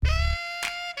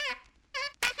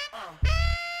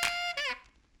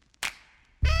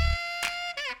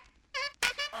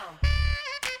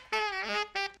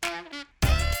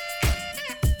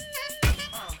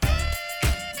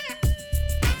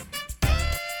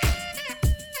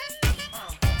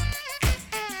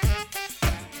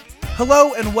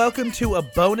Hello and welcome to a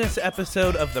bonus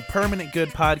episode of the Permanent Good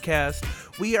Podcast.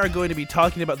 We are going to be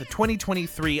talking about the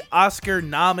 2023 Oscar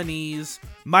nominees.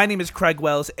 My name is Craig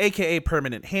Wells, aka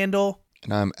Permanent Handle.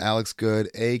 And I'm Alex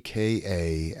Good,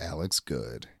 aka Alex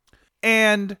Good.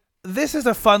 And this is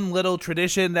a fun little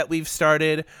tradition that we've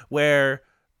started where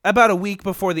about a week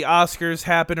before the Oscars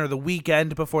happen, or the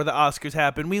weekend before the Oscars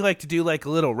happen, we like to do like a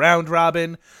little round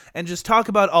robin and just talk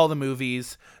about all the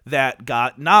movies that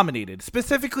got nominated,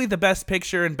 specifically the Best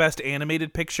Picture and Best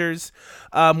Animated Pictures.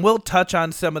 We'll touch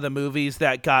on some of the movies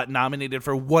that got nominated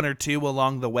for one or two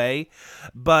along the way,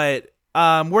 but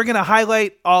we're going to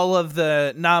highlight all of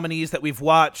the nominees that we've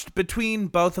watched. Between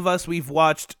both of us, we've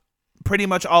watched pretty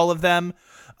much all of them.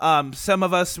 Some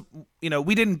of us,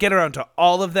 we didn't get around to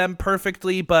all of them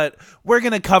perfectly, but we're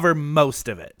going to cover most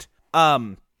of it.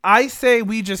 I say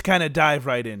we just kind of dive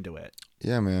right into it.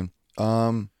 Yeah, man.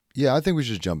 I think we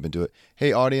should jump into it.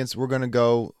 Hey, audience, we're going to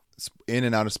go in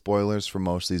and out of spoilers for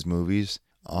most of these movies.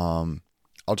 I'll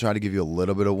try to give you a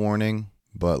little bit of warning,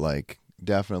 but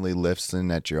definitely listen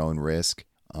at your own risk.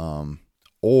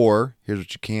 Or here's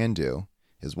what you can do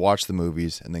is watch the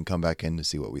movies and then come back in to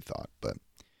see what we thought. But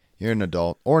you're an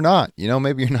adult or not,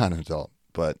 maybe you're not an adult,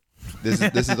 but this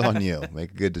is on you. Make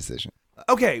a good decision.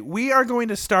 Okay, we are going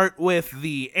to start with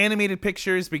the animated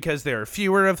pictures because there are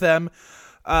fewer of them.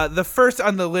 The first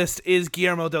on the list is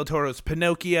Guillermo del Toro's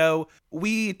Pinocchio.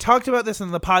 We talked about this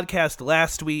in the podcast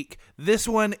last week. This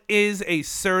one is a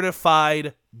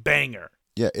certified banger.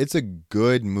 Yeah, it's a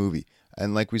good movie.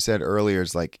 And like we said earlier,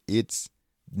 it's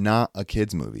not a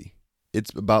kid's movie.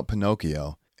 It's about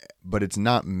Pinocchio, but it's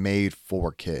not made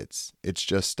for kids. It's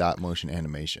just stop motion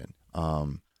animation.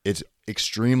 It's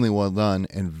extremely well done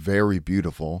and very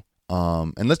beautiful.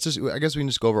 And I guess we can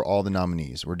just go over all the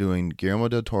nominees. We're doing Guillermo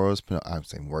del Toro's,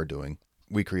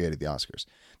 we created the Oscars.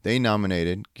 They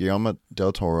nominated Guillermo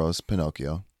del Toro's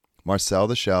Pinocchio, Marcel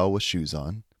the Shell with Shoes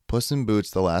On, Puss in Boots: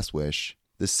 The Last Wish,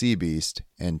 The Sea Beast,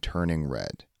 and Turning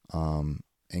Red. And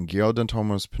Guillermo del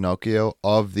Toro's Pinocchio,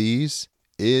 of these,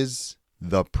 is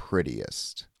the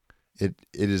prettiest. It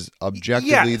is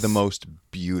objectively the most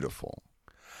beautiful.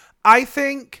 I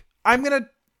think I'm going to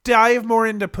dive more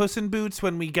into Puss in Boots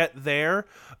when we get there,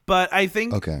 but I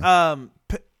think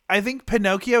I think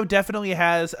Pinocchio definitely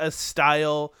has a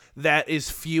style that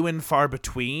is few and far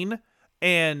between,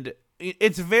 and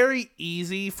it's very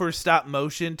easy for stop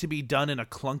motion to be done in a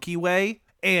clunky way,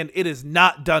 and it is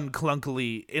not done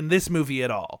clunkily in this movie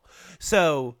at all.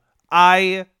 So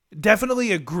I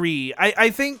definitely agree. I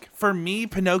think for me,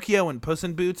 Pinocchio and Puss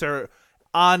in Boots are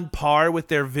on par with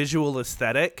their visual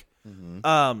aesthetic.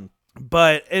 Mm-hmm.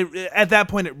 But at that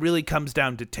point, it really comes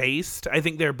down to taste. I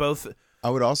think they're both. I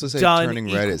would also say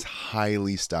Turning Red is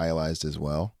highly stylized as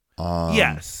well.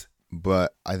 Yes.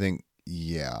 But I think,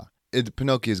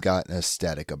 Pinocchio's got an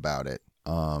aesthetic about it.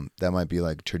 That might be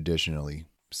traditionally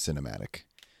cinematic.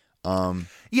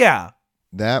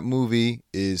 That movie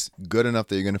is good enough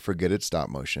that you're going to forget it's stop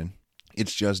motion.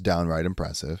 It's just downright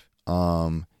impressive.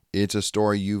 It's a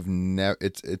story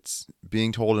it's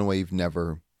being told in a way you've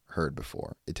never heard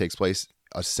before. It takes place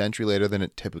a century later than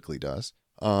it typically does.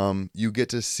 You get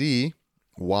to see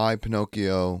why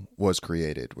Pinocchio was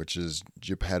created, which is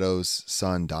Geppetto's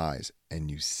son dies, and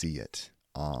you see it.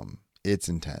 It's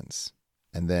intense.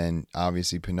 And then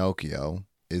obviously Pinocchio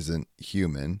isn't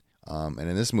human. And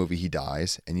in this movie, he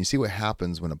dies, and you see what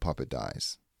happens when a puppet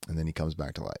dies, and then he comes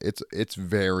back to life. It's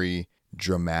very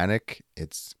dramatic.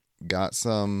 It's got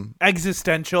some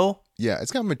existential. Yeah,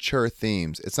 it's got mature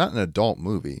themes. It's not an adult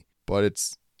movie, but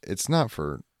it's not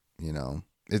for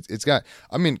it's got.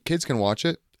 I mean, kids can watch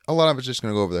it. A lot of it's just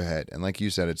gonna go over their head, and like you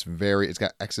said, it's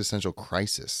got existential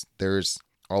crisis. There's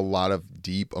a lot of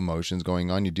deep emotions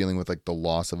going on. You're dealing with the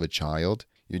loss of a child.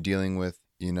 You're dealing with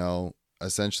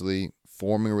essentially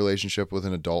forming a relationship with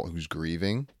an adult who's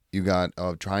grieving. You got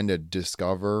trying to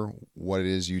discover what it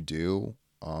is you do,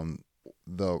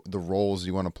 the roles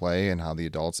you want to play and how the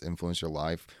adults influence your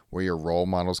life, where your role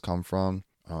models come from.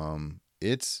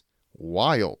 It's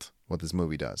wild what this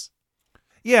movie does.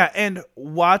 Yeah, and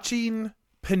watching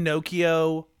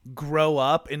Pinocchio grow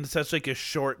up in such a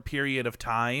short period of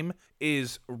time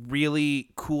is really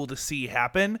cool to see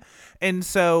happen. And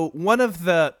so one of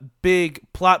the big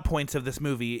plot points of this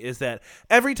movie is that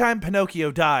every time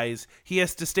Pinocchio dies, he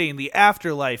has to stay in the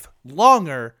afterlife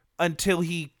longer until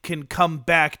he can come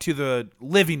back to the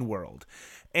living world.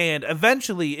 And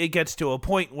eventually it gets to a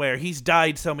point where he's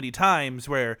died so many times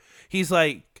where he's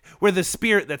where the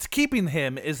spirit that's keeping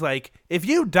him is if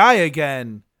you die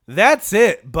again, that's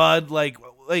it, bud.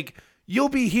 You'll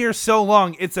be here so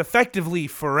long, it's effectively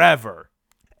forever.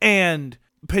 And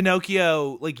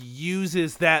Pinocchio like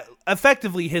uses that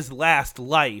effectively his last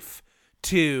life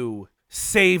to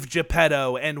save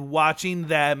Geppetto, and watching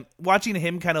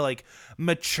him kind of like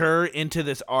mature into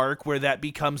this arc where that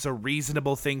becomes a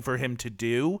reasonable thing for him to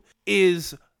do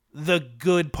is the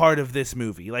good part of this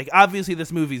movie. Like, obviously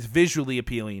this movie's visually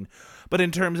appealing, but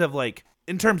in terms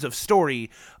of story,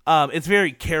 it's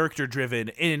very character driven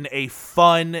in a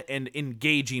fun and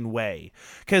engaging way.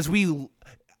 Because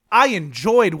I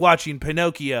enjoyed watching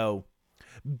Pinocchio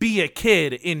be a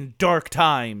kid in dark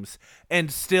times and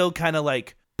still kind of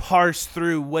like parse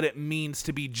through what it means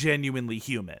to be genuinely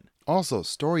human. Also,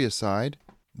 story aside,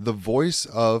 the voice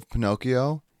of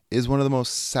Pinocchio is one of the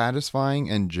most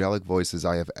satisfying angelic voices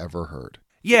I have ever heard.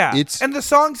 Yeah, and the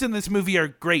songs in this movie are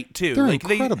great too. They're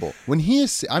incredible. When he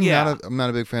is, I'm not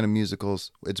a big fan of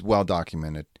musicals. It's well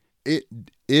documented.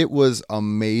 It was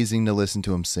amazing to listen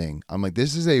to him sing. I'm like,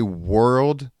 this is a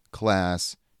world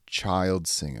class child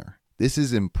singer. This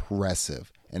is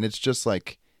impressive, and it's just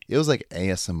like it was like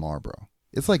ASMR, bro.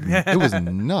 It's like it was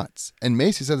nuts. And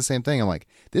Macy said the same thing. I'm like,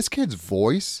 this kid's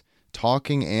voice,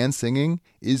 talking and singing,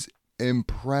 is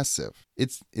impressive.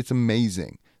 It's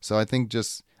amazing. So I think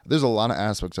just there's a lot of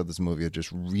aspects of this movie that are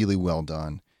just really well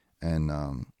done, and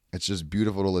it's just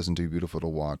beautiful to listen to, beautiful to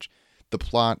watch. The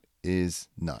plot is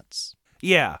nuts.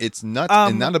 Yeah, it's nuts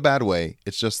in not a bad way.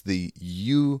 It's just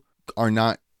you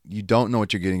don't know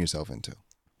what you're getting yourself into.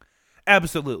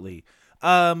 Absolutely.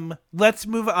 Let's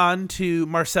move on to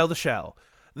Marcel the Shell.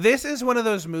 This is one of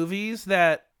those movies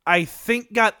that I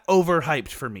think got overhyped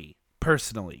for me,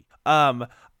 personally.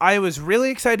 I was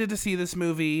really excited to see this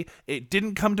movie. It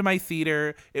didn't come to my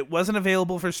theater. It wasn't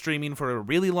available for streaming for a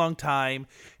really long time.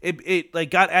 It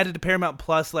like got added to Paramount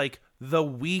Plus like the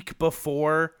week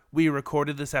before we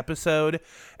recorded this episode.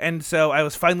 And so I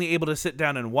was finally able to sit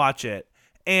down and watch it.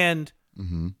 And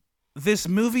this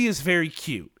movie is very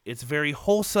cute. It's very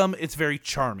wholesome. It's very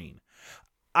charming.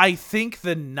 I think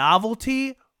the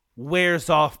novelty wears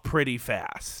off pretty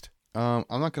fast. I'm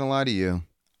not going to lie to you.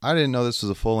 I didn't know this was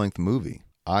a full-length movie.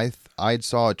 I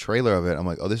saw a trailer of it. I'm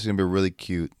like, oh, this is going to be a really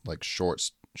cute, like,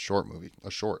 short movie.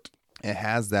 A short. It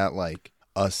has that, like,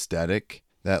 aesthetic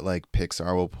that, like,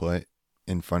 Pixar will put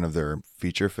in front of their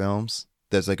feature films.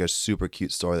 There's, like, a super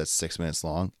cute story that's 6 minutes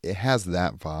long. It has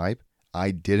that vibe.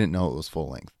 I didn't know it was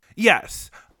full-length.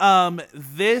 Yes.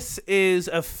 This is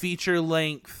a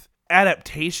feature-length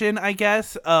adaptation, I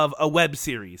guess, of a web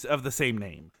series of the same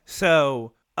name.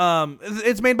 So,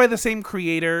 it's made by the same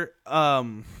creator,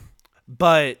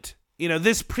 but, you know,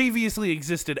 this previously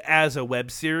existed as a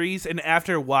web series, and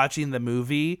after watching the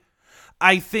movie,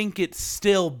 I think it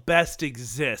still best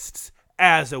exists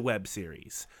as a web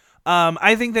series.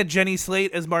 I think that Jenny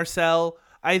Slate as Marcel,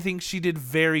 I think she did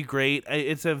very great.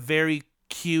 It's a very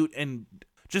cute and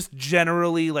just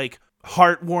generally, like,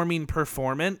 heartwarming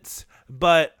performance,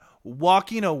 but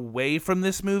walking away from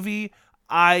this movie,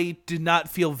 I did not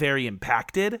feel very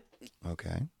impacted.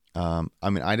 Okay. I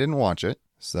mean, I didn't watch it,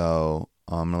 so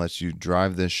I'm going to let you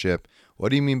drive this ship. What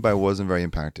do you mean by wasn't very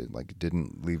impacted? Like, it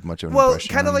didn't leave much of an impression?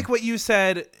 Well, kind of like what you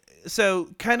said.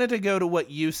 So, kind of to go to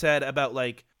what you said about,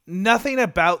 like, nothing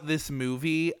about this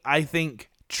movie, I think,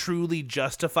 truly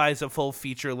justifies a full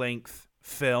feature-length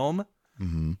film.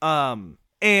 Mm-hmm.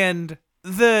 And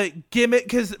the gimmick,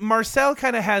 because Marcel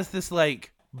kind of has this,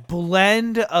 like,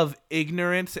 blend of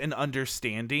ignorance and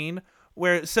understanding,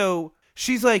 where, so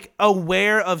she's, like,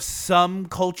 aware of some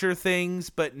culture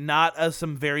things, but not of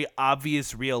some very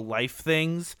obvious real life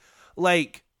things.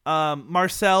 Like,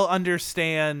 Marcel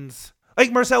understands,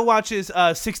 like, Marcel watches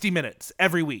 60 Minutes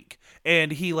every week,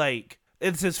 and he, like,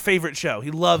 it's his favorite show.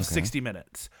 He loves 60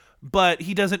 Minutes. But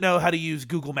he doesn't know how to use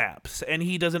Google Maps, and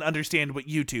he doesn't understand what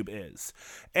YouTube is.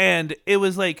 And it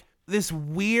was like this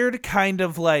weird kind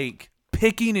of like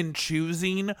picking and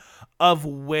choosing of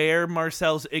where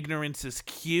Marcel's ignorance is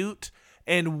cute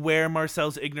and where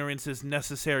Marcel's ignorance is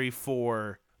necessary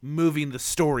for moving the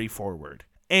story forward.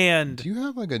 And do you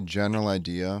have like a general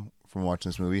idea from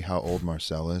watching this movie how old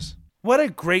Marcel is? What a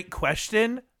great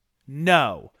question.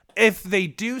 No. If they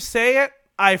do say it,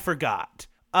 I forgot.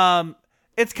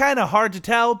 It's kind of hard to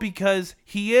tell because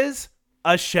he is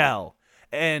a shell,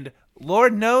 and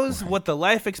Lord knows what the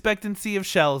life expectancy of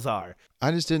shells are.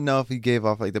 I just didn't know if he gave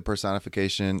off like the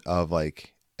personification of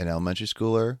like an elementary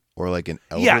schooler or like an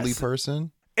elderly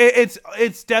person.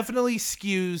 It's definitely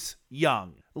skews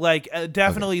young, like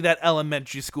definitely that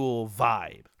elementary school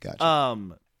vibe.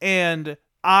 Gotcha. And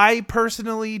I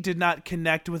personally did not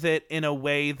connect with it in a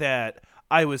way that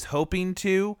I was hoping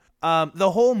to.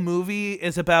 The whole movie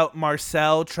is about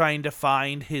Marcel trying to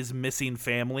find his missing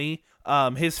family,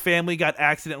 His family got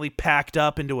accidentally packed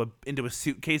up into a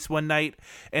suitcase one night,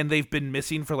 and they've been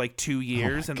missing for like 2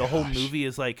 years, and the whole movie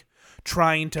is like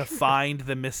trying to find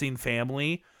the missing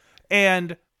family.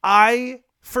 And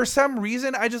for some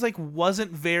reason, I just like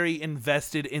wasn't very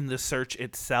invested in the search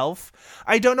itself.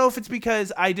 I don't know if it's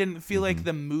because I didn't feel like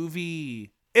the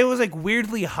movie, it was like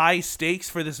weirdly high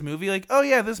stakes for this movie. Like, oh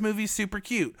yeah, this movie's super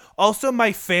cute. Also,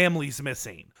 my family's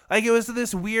missing. Like, it was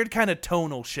this weird kind of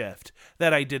tonal shift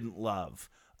that I didn't love.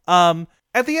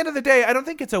 At the end of the day, I don't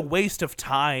think it's a waste of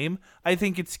time. I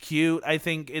think it's cute. I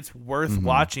think it's worth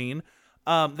watching.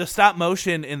 The stop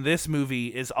motion in this movie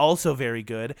is also very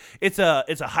good. It's a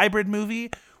hybrid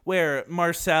movie where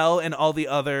Marcel and all the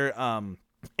other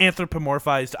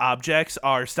anthropomorphized objects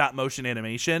are stop motion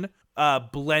animation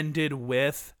blended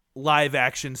with live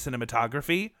action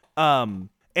cinematography.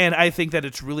 And I think that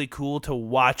it's really cool to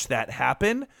watch that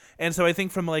happen. And so I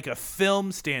think from like a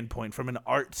film standpoint, from an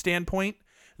art standpoint,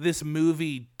 this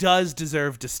movie does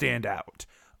deserve to stand out.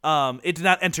 It did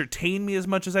not entertain me as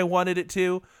much as I wanted it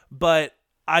to, but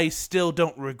I still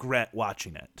don't regret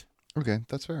watching it. Okay,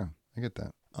 that's fair. I get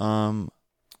that.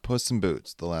 Puss in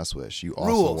Boots, The Last Wish. You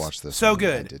also Rules. watched this So one.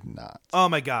 good. I did not. Oh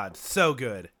my God, so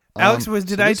good. Alex,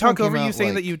 did I talk over you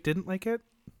saying that you didn't like it?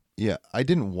 Yeah, I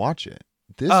didn't watch it.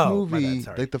 This movie,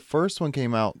 like the first one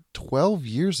came out 12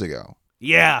 years ago.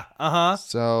 Yeah, uh-huh.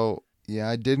 So, yeah,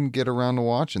 I didn't get around to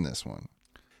watching this one.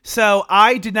 So,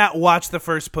 I did not watch the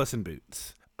first Puss in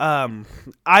Boots.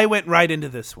 I went right into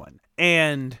this one.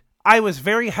 And I was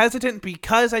very hesitant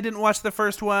because I didn't watch the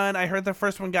first one. I heard the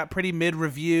first one got pretty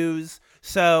mid-reviews.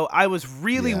 So, I was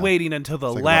really waiting until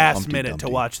the last minute to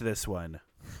watch this one.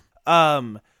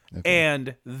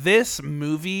 And this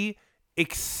movie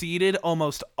exceeded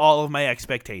almost all of my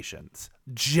expectations.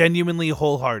 Genuinely,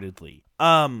 wholeheartedly.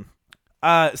 Salma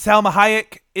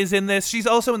Hayek is in this. She's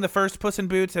also in the first Puss in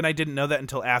Boots, and I didn't know that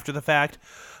until after the fact.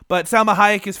 But Salma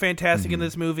Hayek is fantastic in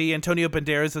this movie. Antonio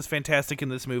Banderas is fantastic in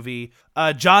this movie.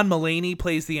 John Mulaney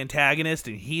plays the antagonist,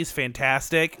 and he's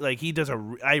fantastic. Like,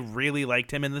 I really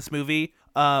liked him in this movie.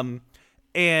 And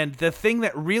the thing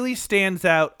that really stands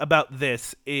out about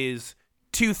this is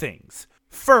two things.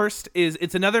 First is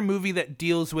it's another movie that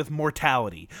deals with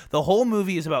mortality. The whole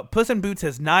movie is about Puss in Boots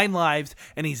has 9 lives,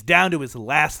 and he's down to his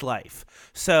last life.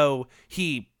 So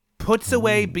he puts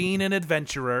away being an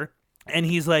adventurer, and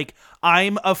he's like,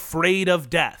 I'm afraid of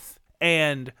death,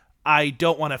 and I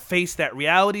don't want to face that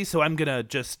reality, so I'm going to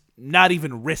just not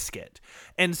even risk it.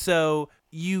 And so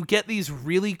you get these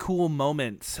really cool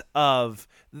moments of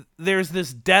there's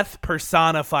this death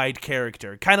personified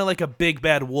character, kind of like a big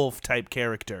bad wolf type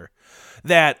character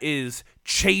that is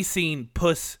chasing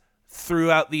Puss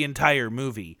throughout the entire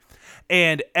movie.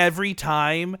 And every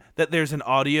time that there's an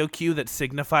audio cue that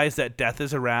signifies that death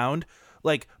is around,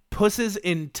 like Puss's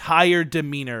entire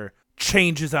demeanor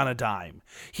changes on a dime.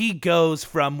 He goes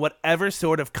from whatever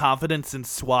sort of confidence and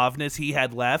suaveness he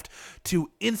had left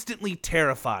to instantly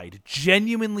terrified,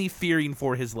 genuinely fearing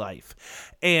for his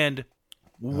life. And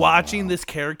watching this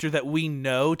character that we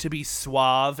know to be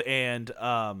suave and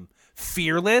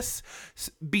fearless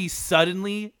be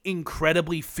suddenly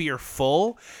incredibly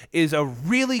fearful is a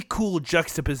really cool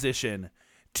juxtaposition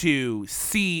to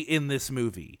see in this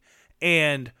movie.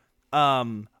 And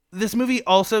this movie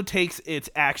also takes its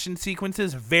action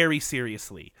sequences very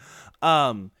seriously.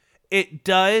 It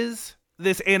does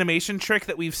this animation trick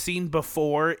that we've seen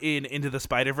before in Into the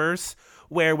Spider-Verse,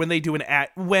 where when they do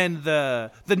when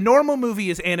the normal movie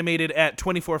is animated at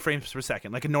 24 frames per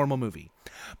second, like a normal movie.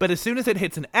 But as soon as it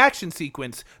hits an action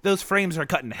sequence, those frames are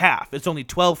cut in half. It's only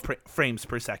 12 frames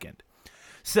per second.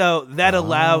 So that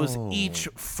allows each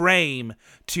frame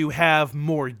to have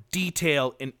more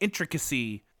detail and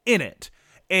intricacy in it.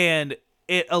 And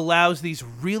it allows these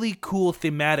really cool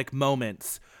thematic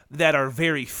moments that are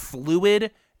very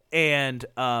fluid and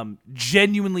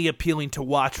genuinely appealing to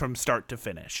watch from start to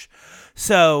finish.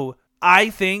 So I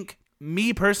think,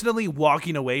 me personally,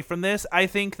 walking away from this, I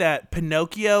think that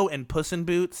Pinocchio and Puss in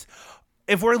Boots,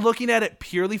 if we're looking at it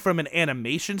purely from an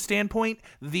animation standpoint,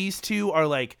 these two are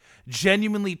like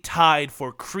genuinely tied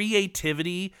for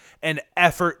creativity and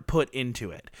effort put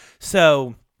into it.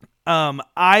 So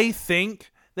I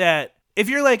think that if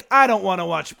you're like, I don't want to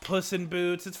watch Puss in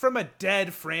Boots, it's from a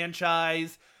dead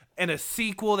franchise and a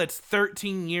sequel that's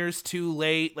 13 years too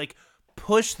late, like,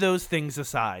 push those things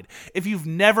aside. If you've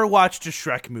never watched a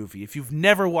Shrek movie, if you've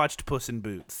never watched Puss in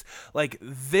Boots, like,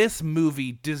 this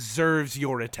movie deserves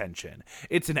your attention.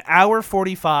 It's an hour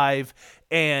 45,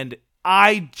 and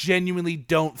I genuinely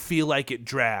don't feel like it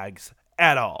drags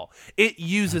at all. It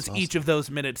uses each of those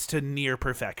minutes to near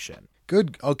perfection.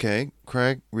 Good. Okay,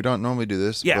 Craig, we don't normally do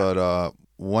this, but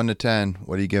 1 to 10,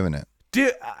 what are you giving it?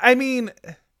 Dude, I mean,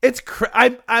 it's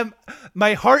I'm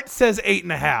my heart says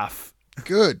 8.5.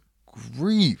 Good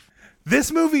grief.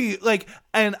 This movie, like,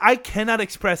 and I cannot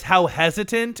express how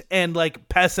hesitant and like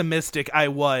pessimistic I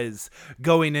was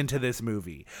going into this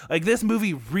movie. Like, this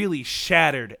movie really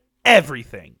shattered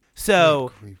everything.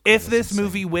 So if this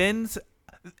movie wins,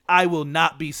 I will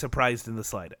not be surprised in the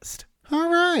slightest. All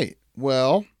right.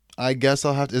 Well, I guess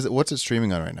I'll have to. What's it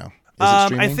streaming on right now? Is it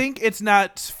streaming? I think it's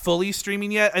not fully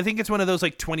streaming yet. I think it's one of those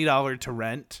like $20 to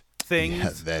rent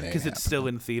things because it's still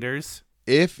in theaters.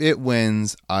 If it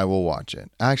wins, I will watch it.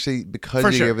 Actually,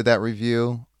 because you gave it that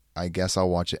review, I guess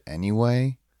I'll watch it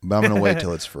anyway. But I'm gonna wait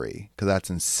till it's free because that's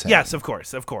insane. Yes, of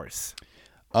course.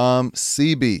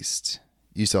 Sea Beast.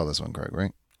 You saw this one, Craig,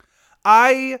 right?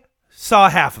 I saw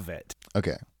half of it.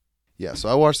 Okay. Yeah, so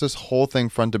I watched this whole thing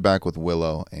front to back with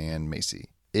Willow and Macy.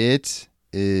 It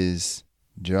is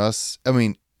just, I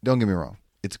mean, don't get me wrong.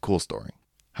 It's a cool story.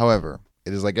 However,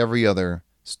 it is like every other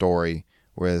story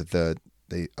where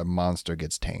a monster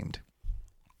gets tamed.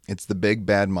 It's the big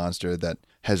bad monster that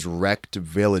has wrecked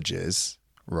villages,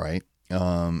 right?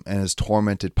 And has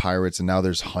tormented pirates, and now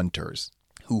there's hunters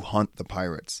who hunt the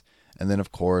pirates. And then,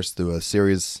 of course, through a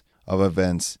series of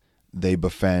events, they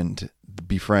befriend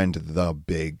the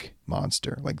big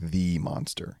monster, like the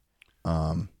monster.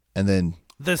 And then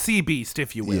the sea beast,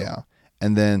 if you will. Yeah.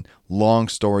 And then, long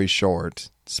story short,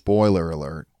 spoiler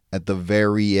alert, at the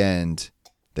very end,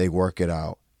 they work it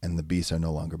out and the beasts are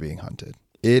no longer being hunted.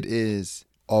 It is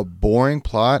a boring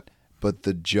plot, but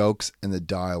the jokes and the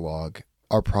dialogue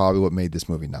are probably what made this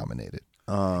movie nominated.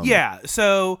 Yeah,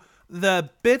 so the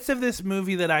bits of this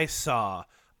movie that I saw,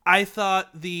 I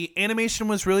thought the animation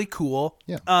was really cool.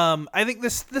 Yeah. I think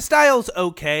the style's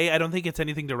okay. I don't think it's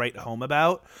anything to write home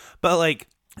about, but like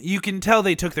you can tell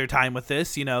they took their time with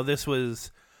this. You know, this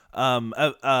was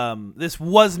this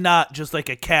was not just like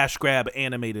a cash grab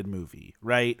animated movie,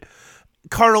 right?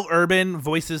 Carl Urban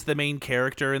voices the main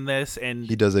character in this, and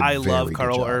he does I love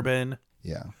Carl Urban.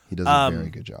 Yeah, he does a very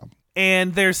good job.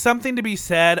 And there's something to be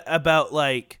said about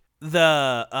like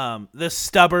the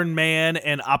stubborn man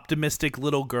and optimistic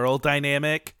little girl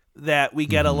dynamic that we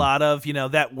get a lot of, you know,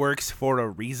 that works for a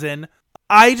reason.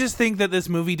 I just think that this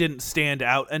movie didn't stand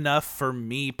out enough for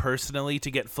me personally to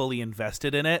get fully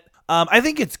invested in it. I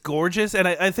think it's gorgeous, and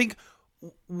I think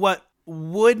what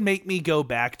would make me go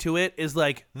back to it is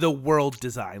like the world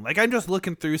design. Like, I'm just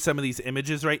looking through some of these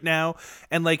images right now,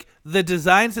 and like the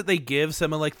designs that they give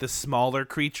some of like the smaller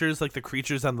creatures, like the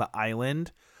creatures on the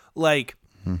island, like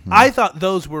I thought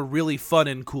those were really fun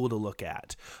and cool to look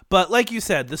at. But like you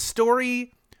said, the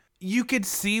story, you could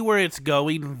see where it's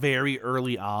going very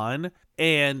early on,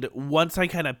 and once I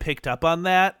kind of picked up on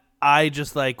that, I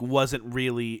just like wasn't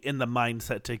really in the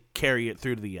mindset to carry it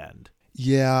through to the end.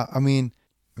 Yeah, I mean,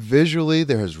 visually,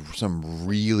 there's some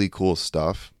really cool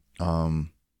stuff,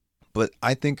 but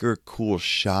I think they're cool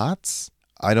shots.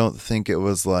 I don't think it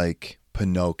was like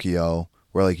Pinocchio,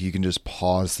 where like you can just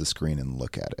pause the screen and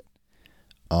look at it.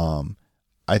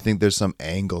 I think there's some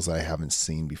angles I haven't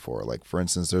seen before. Like, for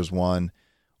instance, there's one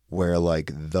where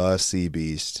like the sea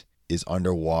beast is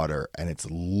underwater and it's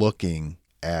looking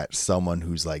at someone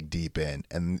who's like deep in,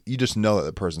 and you just know that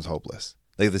the person's hopeless.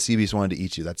 Like, the sea beast wanted to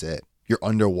eat you. That's it. You're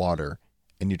underwater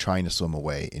and you're trying to swim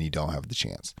away and you don't have the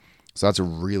chance. So that's a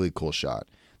really cool shot.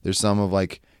 There's some of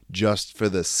like, just for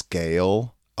the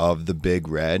scale of the big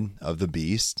red of the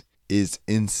beast is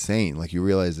insane. Like, you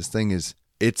realize this thing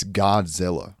it's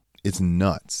Godzilla. It's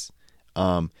nuts.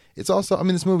 It's also, I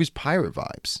mean, this movie's pirate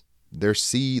vibes.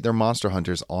 They're monster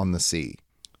hunters on the sea.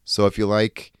 So if you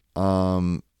like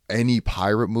any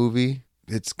pirate movie,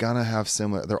 it's gonna have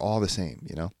similar, they're all the same,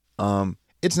 you know?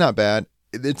 It's not bad.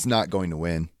 It's not going to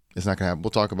win. It's not gonna happen. We'll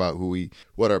talk about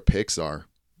what our picks are.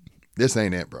 This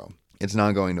ain't it, bro. It's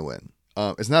not going to win.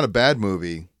 It's not a bad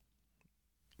movie,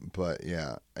 but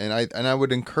yeah. And I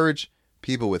would encourage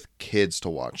people with kids to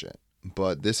watch it.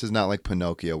 But this is not like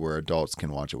Pinocchio where adults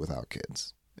can watch it without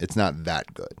kids. It's not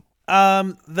that good.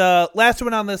 The last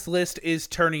one on this list is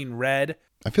Turning Red.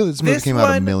 I feel this movie came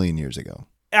out a million years ago.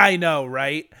 I know,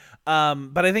 right?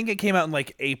 But I think it came out in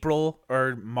like April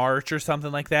or March or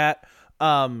something like that.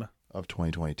 Of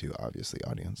 2022, obviously,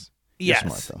 audience.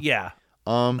 Yes, yeah.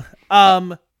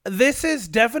 This is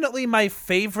definitely my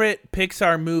favorite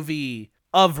Pixar movie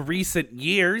of recent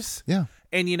years. Yeah.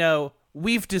 And, you know,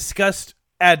 we've discussed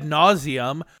ad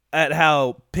nauseum at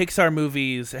how Pixar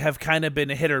movies have kind of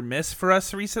been a hit or miss for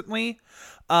us recently.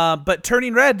 But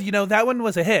Turning Red, you know, that one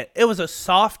was a hit. It was a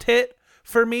soft hit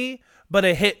for me, but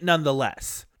a hit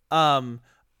nonetheless.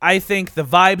 I think the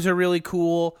vibes are really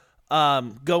cool.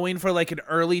 going for like an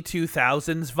early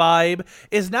 2000s vibe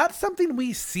is not something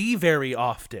we see very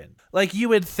often. Like, you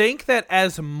would think that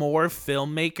as more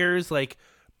filmmakers like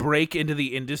break into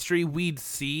the industry, we'd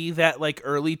see that like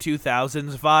early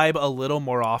 2000s vibe a little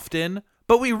more often,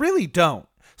 but we really don't.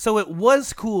 So it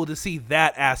was cool to see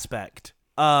that aspect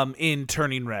in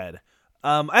Turning Red.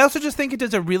 I also just think it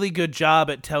does a really good job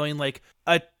at telling like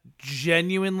a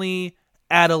genuinely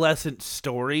adolescent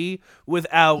story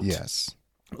without Yes.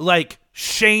 like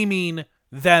shaming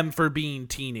them for being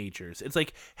teenagers. It's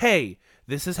like, hey,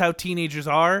 this is how teenagers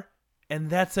are, and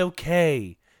that's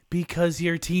okay because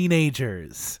you're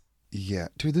teenagers. Yeah,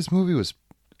 dude,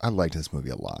 I liked this movie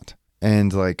a lot.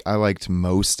 And like I liked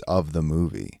most of the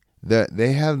movie.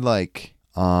 They had like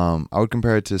I would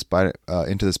compare it to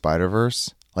Into the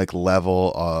Spider-Verse, like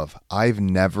level of I've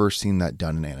never seen that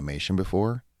done in animation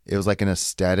before. It was like an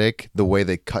aesthetic, the way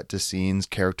they cut to scenes,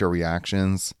 character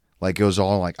reactions. Like it was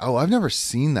all like, oh, I've never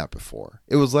seen that before.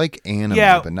 It was like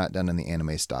anime, but not done in the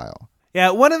anime style.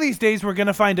 Yeah, one of these days we're going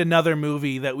to find another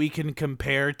movie that we can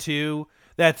compare to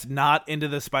that's not Into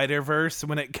the Spider-Verse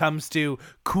when it comes to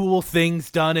cool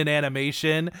things done in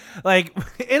animation. Like,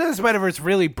 Into the Spider-Verse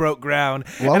really broke ground.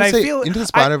 Well, and I would say feel Into the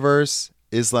Spider-Verse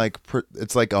is like,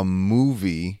 it's like a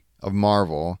movie of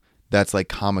Marvel that's like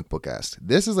comic book-esque.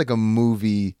 This is like a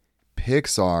movie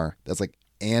Pixar that's like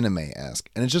anime-esque.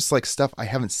 And it's just like stuff I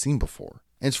haven't seen before.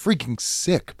 And it's freaking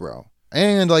sick, bro.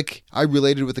 And like I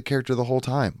related with the character the whole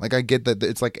time. Like I get that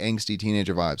it's like angsty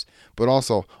teenager vibes, but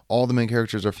also all the main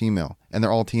characters are female and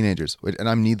they're all teenagers, and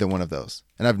I'm neither one of those,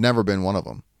 and I've never been one of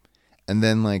them. And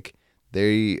then like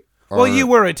they are. Well, you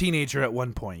were a teenager at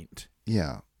one point.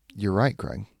 Yeah, you're right,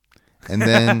 Craig. And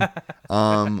then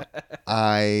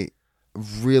I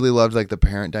really loved like the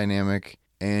parent dynamic,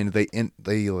 and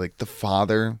they like the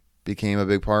father became a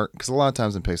big part, because a lot of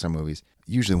times in Pixar movies,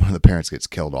 usually one of the parents gets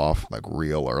killed off like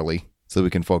real early, so we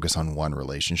can focus on one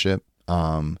relationship,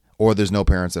 or there's no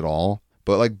parents at all.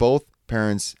 But like both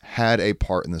parents had a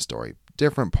part in the story,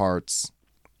 different parts,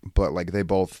 but like they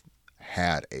both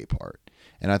had a part,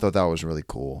 and I thought that was really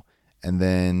cool. And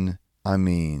then I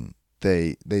mean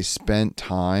they spent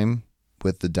time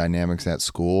with the dynamics at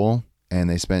school, and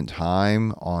they spent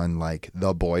time on like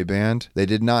the boy band. They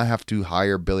did not have to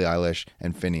hire Billie Eilish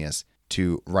and Phineas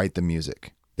to write the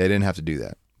music. They didn't have to do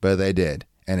that, but they did,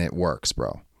 and it works,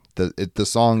 bro. The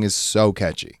song is so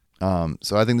catchy.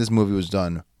 So I think this movie was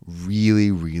done really,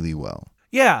 really well.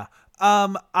 Yeah.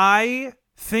 I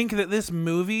think that this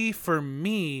movie, for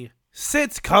me,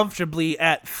 sits comfortably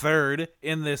at third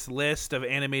in this list of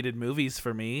animated movies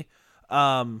for me.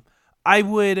 I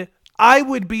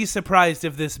would be surprised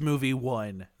if this movie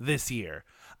won this year.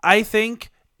 I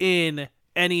think in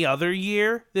any other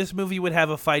year, this movie would have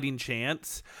a fighting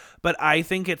chance, but I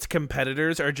think its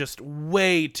competitors are just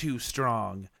way too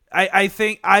strong. I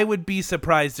think I would be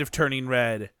surprised if Turning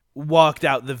Red walked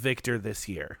out the victor this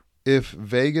year. If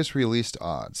Vegas released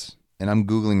odds, and I'm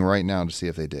Googling right now to see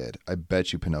if they did, I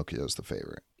bet you Pinocchio's the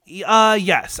favorite.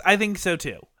 Yes, I think so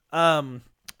too. Also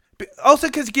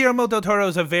because Guillermo del Toro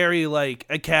is a very, like,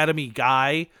 Academy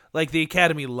guy. Like, the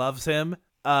Academy loves him.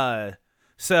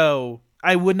 So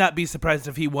I would not be surprised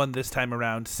if he won this time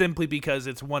around, simply because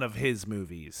it's one of his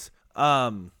movies.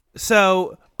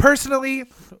 So personally,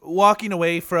 walking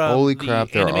away from holy crap,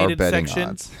 the there animated are betting section,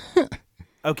 odds.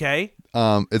 okay.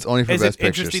 It's only for Is Best it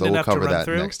Picture, interesting so we'll enough to cover run that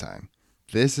through? next time.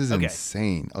 This is Okay.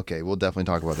 insane. Okay, we'll definitely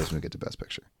talk about this when we get to Best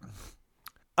Picture.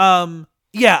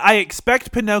 Yeah, I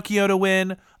expect Pinocchio to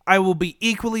win. I will be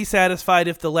equally satisfied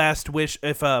if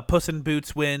Puss in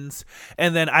Boots wins,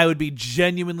 and then I would be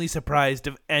genuinely surprised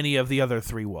if any of the other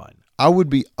three won. I would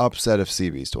be upset if Sea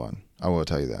Beast won. I will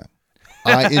tell you that.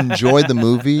 I enjoyed the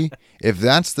movie. If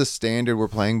that's the standard we're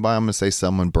playing by, I'm going to say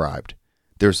someone bribed.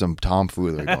 There's some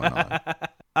tomfoolery going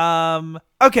on.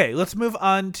 Okay, let's move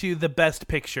on to the Best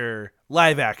Picture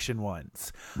live action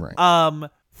ones. Right.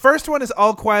 First one is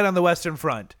All Quiet on the Western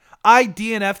Front. I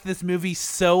DNF'd this movie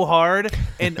so hard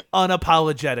and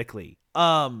unapologetically.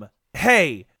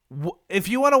 Hey, if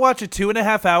you want to watch a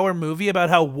 2.5 hour movie about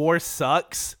how war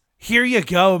sucks, here you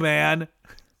go, man.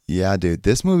 Yeah, dude,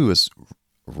 this movie was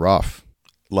rough.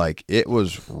 Like, it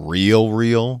was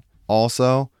real.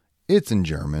 Also, it's in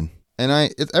German.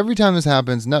 And it's every time this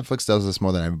happens, Netflix does this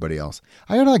more than everybody else.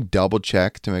 I gotta like double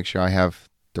check to make sure I have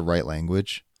the right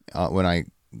language when I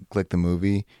click the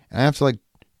movie. And I have to like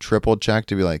triple check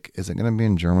to be like, is it going to be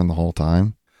in German the whole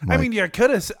time? Like, I mean, you could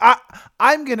have.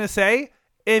 I'm going to say,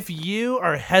 if you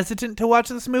are hesitant to watch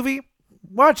this movie,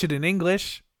 watch it in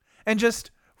English and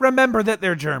just remember that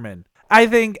they're German. I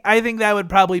think that would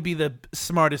probably be the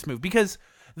smartest move, because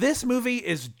this movie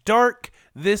is dark.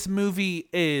 this movie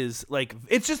is like,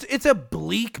 it's a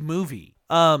bleak movie.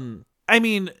 I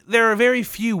mean, there are very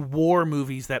few war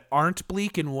movies that aren't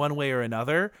bleak in one way or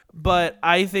another, but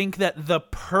I think that the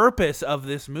purpose of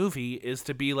this movie is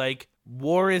to be like,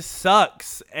 war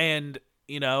sucks, and,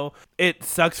 you know, it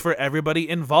sucks for everybody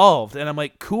involved. And I'm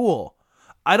like, cool.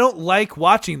 I don't like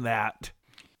watching that.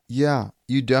 Yeah,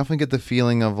 you definitely get the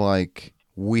feeling of like,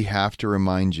 we have to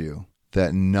remind you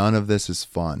that none of this is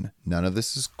fun. None of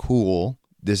this is cool.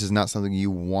 This is not something you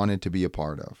wanted to be a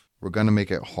part of. We're going to make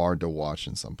it hard to watch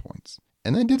in some points.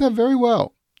 And they did that very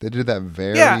well. They did that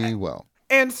very well.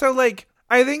 And so, like,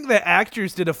 I think the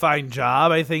actors did a fine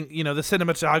job. I think, you know, the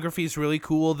cinematography is really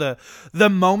cool. The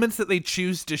moments that they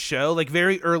choose to show, like,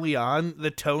 very early on, the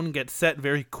tone gets set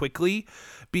very quickly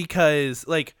because,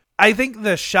 like, I think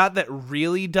the shot that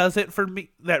really did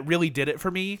it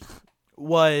for me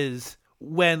was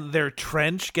when their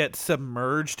trench gets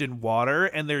submerged in water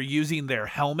and they're using their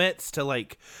helmets to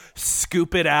like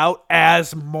scoop it out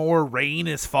as more rain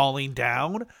is falling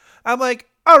down. I'm like,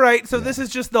 all right, so this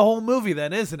is just the whole movie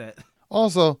then, isn't it?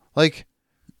 Also, like,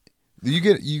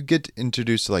 you get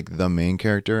introduced to like the main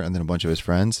character and then a bunch of his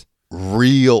friends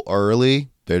real early.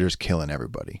 They're just killing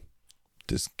everybody,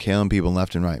 just killing people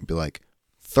left and right. Be like,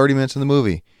 30 minutes in the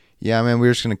movie, yeah, man,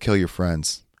 we're just gonna kill your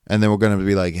friends, and then we're gonna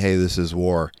be like, hey, this is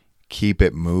war. Keep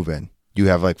it moving. You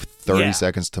have like 30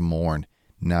 seconds to mourn.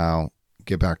 Now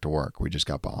get back to work. We just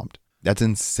got bombed. That's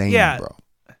insane, bro.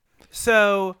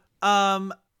 So,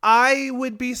 I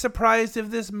would be surprised if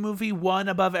this movie won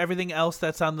above everything else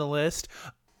that's on the list.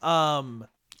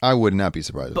 I would not be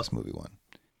surprised if this movie won.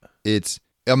 It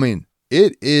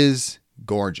is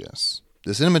gorgeous.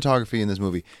 The cinematography in this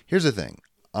movie. Here's the thing.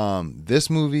 This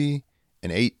movie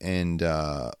it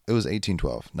was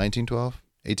 1812, 1912,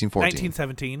 1814.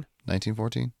 1917.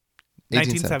 1914?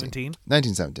 1917.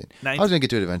 1917. I was going to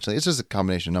get to it eventually. It's just a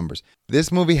combination of numbers.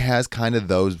 This movie has kind of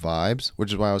those vibes,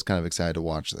 which is why I was kind of excited to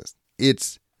watch this.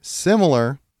 It's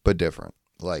similar, but different.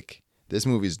 Like, this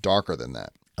movie's darker than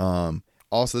that.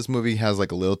 Also, this movie has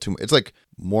like a little too... It's like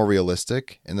more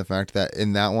realistic in the fact that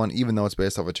in that one, even though it's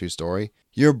based off a true story,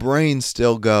 your brain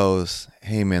still goes,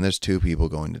 hey man, there's two people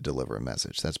going to deliver a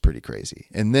message. That's pretty crazy.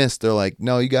 In this, they're like,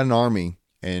 no, you got an army,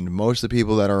 and most of the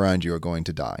people that are around you are going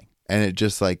to die. And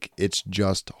it's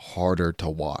just harder to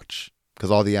watch because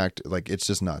all the it's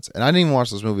just nuts. And I didn't even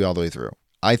watch this movie all the way through.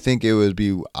 I think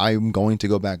I'm going to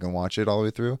go back and watch it all the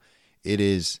way through. It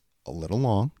is a little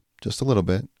long, just a little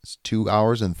bit. It's 2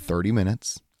 hours and 30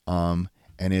 minutes. And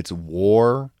it's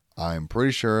war, I'm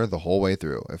pretty sure, the whole way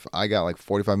through. If I got like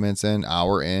 45 minutes in,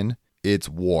 hour in, it's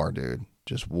war, dude.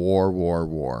 Just war, war,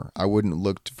 war. I wouldn't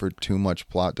look for too much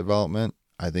plot development.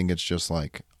 I think it's just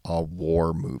like a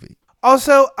war movie.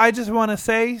 Also, I just want to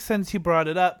say, since you brought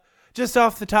it up, just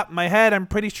off the top of my head, I'm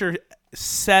pretty sure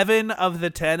 7 of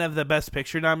the 10 of the Best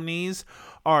Picture nominees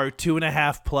are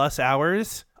 2.5 plus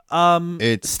hours.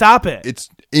 Stop it. It's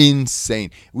insane.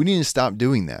 We need to stop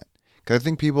doing that. Because I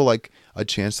think people like a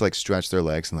chance to like stretch their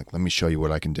legs and like, let me show you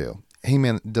what I can do. Hey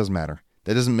man, it doesn't matter.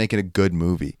 That doesn't make it a good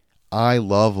movie. I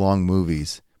love long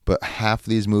movies, but half of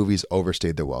these movies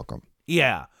overstayed their welcome.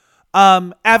 Yeah.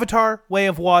 Avatar, Way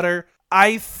of Water.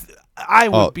 I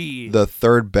would be the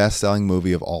 3rd best-selling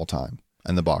movie of all time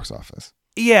in the box office.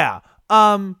 Yeah.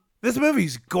 This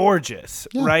movie's gorgeous,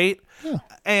 right? Yeah.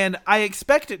 And I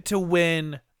expect it to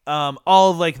win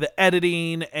all of like the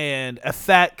editing and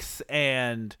effects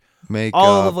and makeup,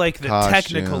 all of like the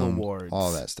costume, technical awards.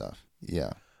 All that stuff.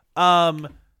 Yeah.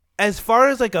 As far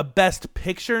as like a Best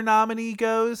Picture nominee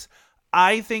goes,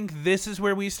 I think this is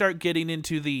where we start getting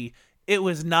into it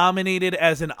was nominated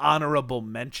as an honorable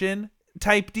mention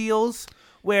type deals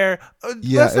where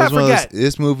let's not forget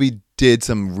this movie did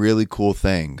some really cool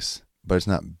things, but it's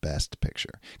not Best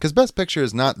Picture because Best Picture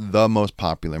is not the most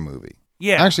popular movie.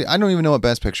 Yeah, actually, I don't even know what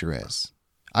Best Picture is.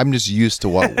 I'm just used to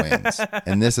what wins,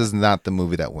 and this is not the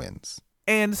movie that wins.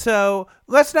 And so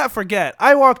let's not forget,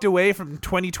 I walked away from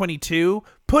 2022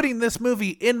 putting this movie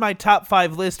in my top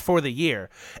 5 list for the year,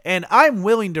 and I'm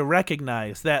willing to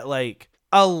recognize that like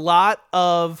a lot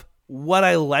of what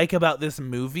I like about this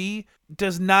movie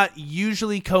does not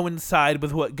usually coincide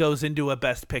with what goes into a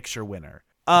Best Picture winner.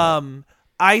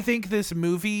 I think this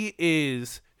movie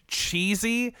is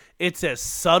cheesy. It's as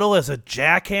subtle as a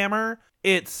jackhammer.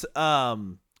 It's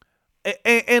and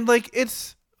like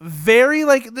it's very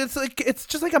it's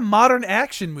just like a modern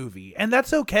action movie, and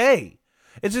that's okay.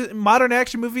 It's just modern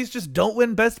action movies just don't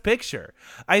win Best Picture.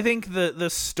 I think the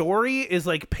story is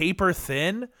like paper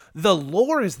thin. The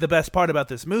lore is the best part about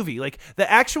this movie. Like the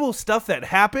actual stuff that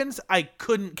happens, I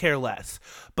couldn't care less.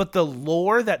 But the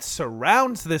lore that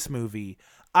surrounds this movie,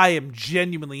 I am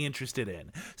genuinely interested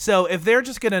in. So if they're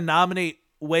just going to nominate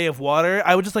Way of Water,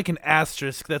 I would just like an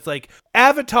asterisk that's like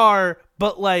Avatar,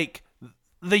 but like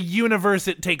the universe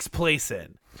it takes place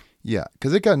in. Yeah,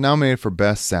 because it got nominated for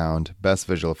Best Sound, Best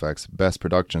Visual Effects, Best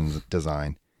Production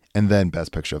Design, and then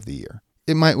Best Picture of the Year.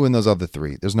 It might win those other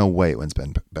three. There's no way it wins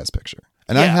Best Picture.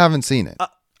 And I haven't seen it.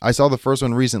 I saw the first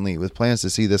one recently with plans to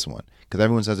see this one because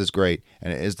everyone says it's great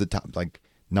and it is the top, like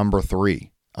number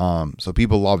 3. So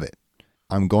people love it.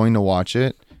 I'm going to watch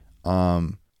it.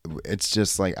 It's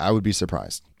just like I would be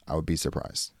surprised.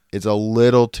 It's a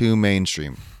little too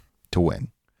mainstream to win.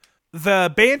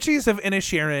 The Banshees of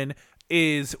Inisherin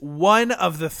is one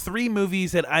of the 3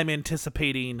 movies that I'm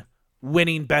anticipating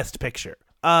winning Best Picture.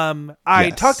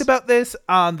 I talked about this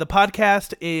on the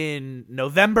podcast in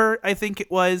November, I think it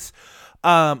was.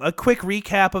 A quick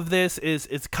recap of this is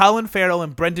it's Colin Farrell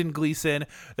and Brendan Gleeson.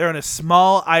 They're on a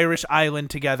small Irish island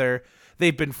together.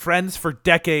 They've been friends for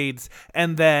decades,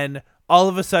 and then all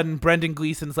of a sudden Brendan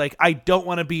Gleeson's like, I don't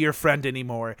want to be your friend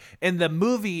anymore. And the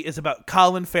movie is about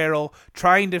Colin Farrell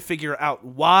trying to figure out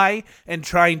why and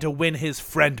trying to win his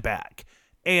friend back.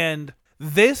 And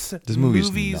this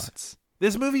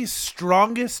movie's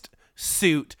strongest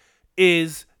suit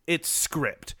is its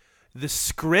script. The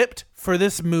script for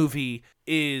this movie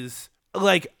is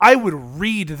like, I would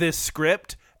read this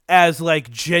script as like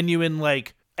genuine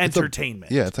like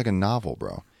entertainment. It's like a novel,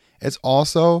 bro. It's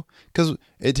also because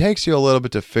it takes you a little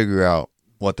bit to figure out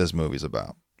what this movie's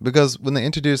about. Because when they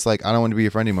introduce like, I don't want to be your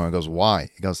friend anymore, he goes, why?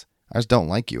 He goes, I just don't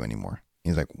like you anymore.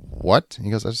 He's like, what? He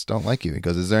goes, I just don't like you. He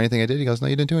goes, is there anything I did? He goes, no,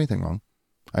 you didn't do anything wrong.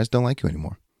 I just don't like you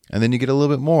anymore. And then you get a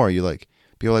little bit more. You like,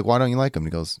 people are like, why don't you like him?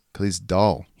 He goes, because he's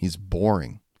dull. He's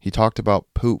boring. He talked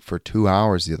about poop for 2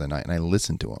 hours the other night, and I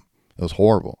listened to him. It was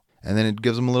horrible. And then it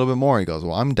gives him a little bit more. He goes,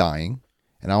 well, I'm dying,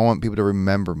 and I want people to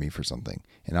remember me for something.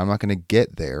 And I'm not going to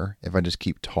get there if I just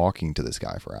keep talking to this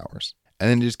guy for hours. And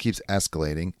then it just keeps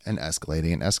escalating and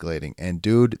escalating and escalating. And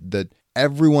dude,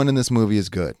 everyone in this movie is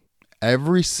good.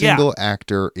 Every single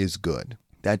actor is good.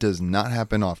 That does not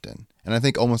happen often. And I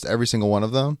think almost every single one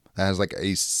of them that has like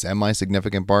a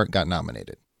semi-significant part got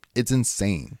nominated. It's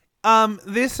insane.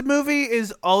 This movie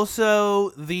is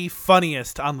also the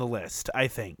funniest on the list, I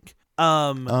think.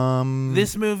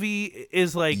 This movie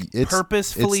is like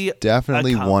purposefully it's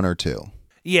definitely one or two.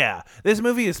 Yeah, this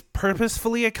movie is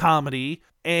purposefully a comedy,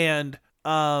 and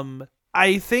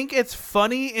I think it's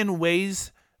funny in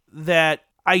ways that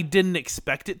I didn't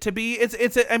expect it to be. It's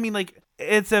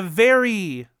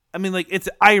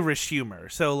Irish humor,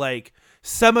 so like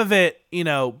some of it,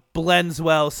 blends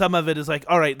well. Some of it is like,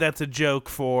 all right, that's a joke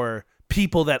for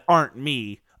people that aren't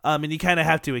me. And you kind of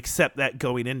have to accept that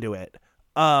going into it.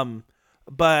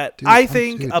 But dude, I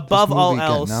think above all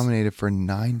else, got nominated for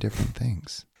 9 different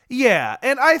things. Yeah,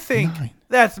 and I think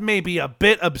that's maybe a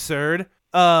bit absurd.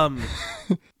 I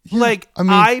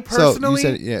personally, so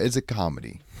you said, it's a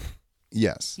comedy.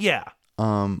 Yes. Yeah.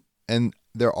 And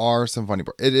there are some funny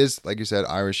parts. It is, like you said,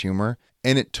 Irish humor.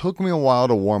 And it took me a while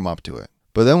to warm up to it.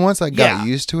 But then once I got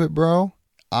used to it, bro,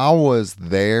 I was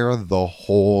there the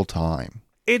whole time.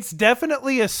 It's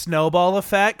definitely a snowball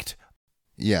effect.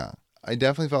 Yeah. I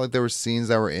definitely felt like there were scenes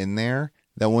that were in there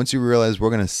that once you realize we're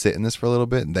going to sit in this for a little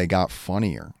bit, they got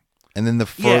funnier. And then the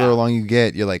further along you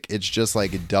get, you're like, it's just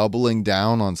like doubling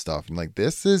down on stuff. And like,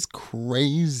 this is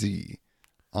crazy.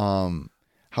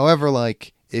 However,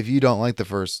 like, if you don't like the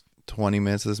first 20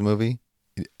 minutes of this movie,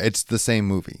 it's the same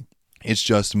movie. It's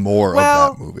just more of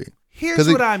that movie. Here's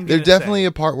what I'm going to say. There's definitely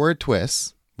a part where it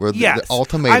twists, where the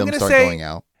ultimatums start going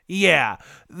out. Yeah,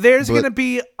 there's going to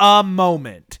be a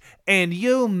moment, and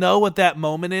you'll know what that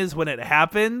moment is when it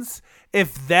happens.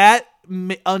 If that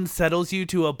unsettles you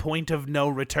to a point of no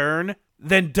return,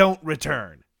 then don't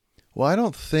return. Well, I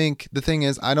don't think, the thing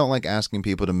is, I don't like asking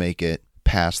people to make it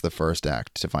past the first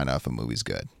act to find out if a movie's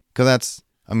good. Because that's,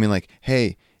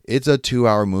 hey, it's a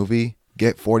 2-hour movie.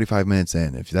 Get 45 minutes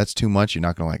in. If that's too much, you're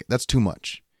not going to like it. That's too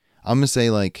much. I'm going to say,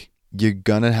 like, you're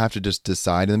going to have to just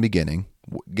decide in the beginning,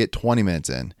 get 20 minutes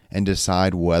in, and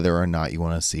decide whether or not you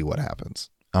want to see what happens.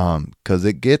 Because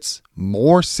it gets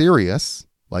more serious,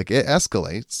 like it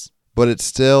escalates, but it's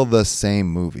still the same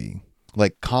movie.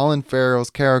 Like, Colin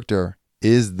Farrell's character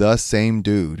is the same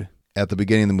dude at the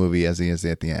beginning of the movie as he is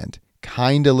at the end.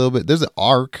 Kind of a little bit. There's an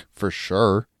arc, for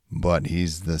sure, but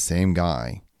he's the same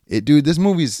guy. This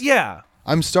movie's... Yeah.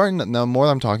 I'm starting to... The more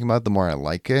I'm talking about it, the more I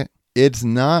like it. It's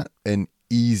not an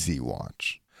easy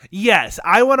watch. Yes,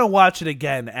 I want to watch it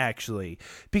again, actually,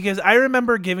 because I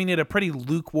remember giving it a pretty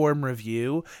lukewarm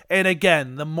review. And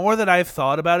again, the more that I've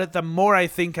thought about it, the more I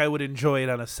think I would enjoy it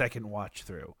on a second watch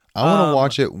through. I want to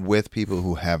watch it with people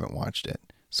who haven't watched it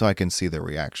so I can see their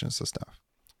reactions to stuff.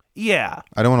 Yeah.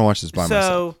 I don't want to watch this by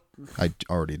myself. So, I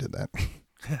already did that.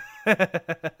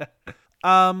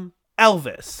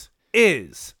 Elvis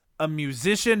is a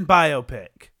musician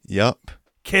biopic. Yep.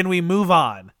 Can we move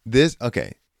on?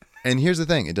 Okay. And here's the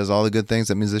thing. It does all the good things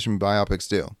that musician biopics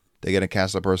do. They get a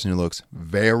cast a person who looks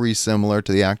very similar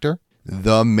to the actor.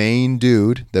 The main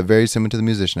dude, that very similar to the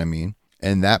musician, I mean.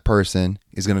 And that person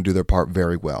is going to do their part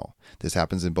very well. This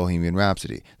happens in Bohemian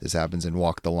Rhapsody. This happens in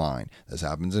Walk the Line. This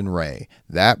happens in Ray.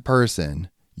 That person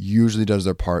usually does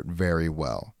their part very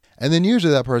well. And then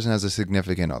usually that person has a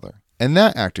significant other. And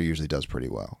that actor usually does pretty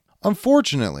well.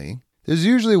 Unfortunately, there's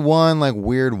usually one like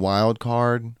weird wild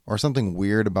card or something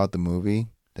weird about the movie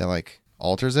that like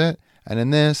alters it. And in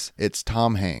this, it's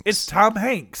Tom Hanks. It's Tom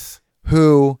Hanks.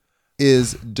 Who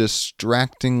is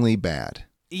distractingly bad.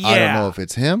 Yeah. I don't know if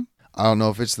it's him. I don't know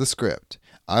if it's the script.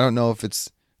 I don't know if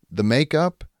it's the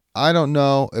makeup. I don't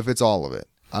know if it's all of it.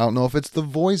 I don't know if it's the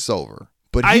voiceover.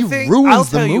 But he ruins the movie. I'll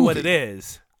tell you what it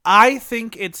is. I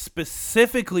think it's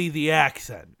specifically the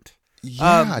accent.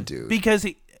 Yeah, dude. Because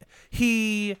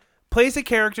he plays a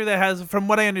character that has, from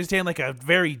what I understand, like a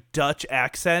very Dutch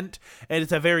accent, and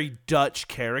it's a very Dutch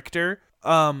character.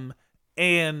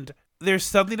 And there's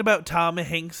something about Tom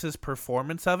Hanks's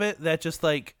performance of it that just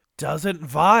like doesn't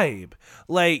vibe.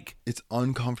 Like, it's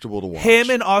uncomfortable to watch. Him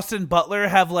and Austin Butler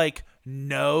have like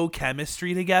no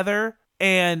chemistry together,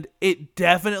 and it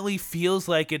definitely feels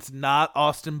like it's not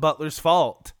Austin Butler's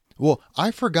fault. Well, I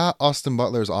forgot Austin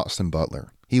Butler's Austin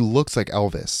Butler. He looks like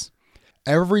Elvis.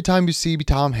 Every time you see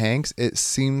Tom Hanks, it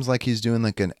seems like he's doing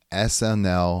like an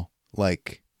SNL,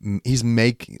 like he's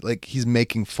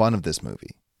making fun of this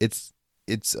movie. It's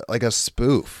like a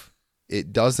spoof.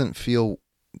 It doesn't feel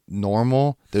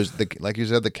normal. There's like you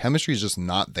said, the chemistry is just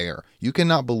not there. You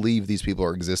cannot believe these people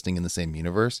are existing in the same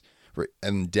universe,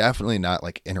 and definitely not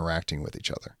like interacting with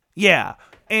each other. Yeah,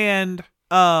 and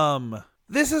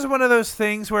this is one of those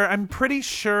things where I'm pretty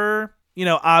sure, you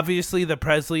know, obviously the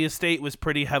Presley estate was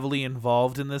pretty heavily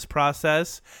involved in this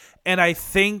process, and I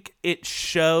think it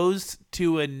shows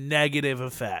to a negative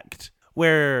effect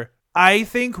where I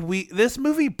think this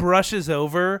movie brushes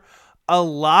over a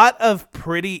lot of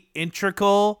pretty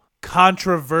integral,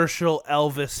 controversial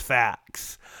Elvis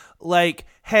facts. Like,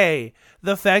 hey,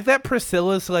 the fact that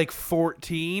Priscilla's like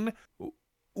 14,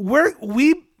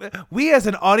 we as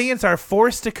an audience are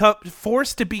forced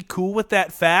to be cool with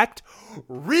that fact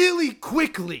really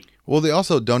quickly. Well, they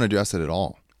also don't address it at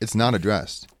all. It's not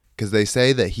addressed because they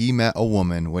say that he met a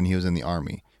woman when he was in the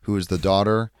army who was the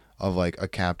daughter of like a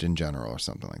captain general or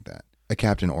something like that. A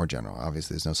captain or general.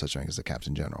 Obviously, there's no such thing as a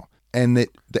captain general. And the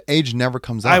age never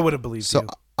comes up. I would have believed you. So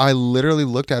I literally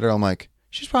looked at her. I'm like,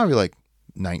 she's probably like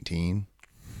 19.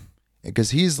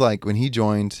 Because he's like, when he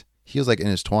joined, he was like in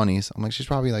his 20s. I'm like, she's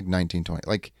probably like 19, 20.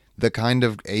 Like the kind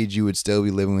of age you would still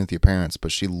be living with your parents.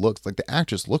 But she looks like, the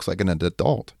actress looks like an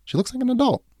adult. She looks like an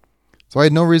adult. So I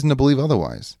had no reason to believe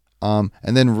otherwise. And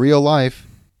then real life,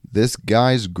 this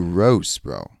guy's gross,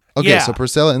 bro. Okay, yeah. So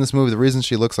Priscilla in this movie, the reason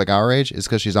she looks like our age is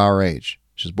because she's our age.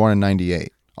 She was born in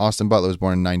 98. Austin Butler was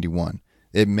born in 91.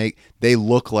 They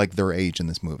look like their age in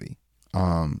this movie.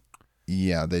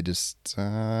 Yeah, they just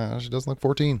she doesn't look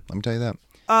 14. Let me tell you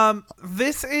that.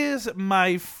 This is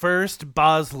my first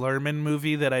Baz Luhrmann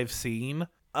movie that I've seen.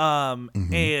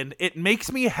 And it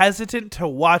makes me hesitant to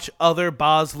watch other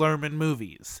Baz Luhrmann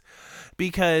movies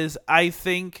because I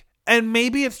think, and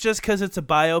maybe it's just because it's a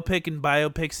biopic and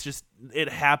biopics just it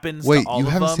happens. Wait, to all you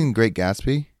of haven't them. seen Great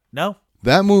Gatsby? No.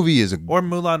 That movie is or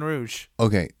Moulin Rouge.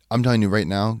 Okay, I'm telling you right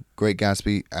now, Great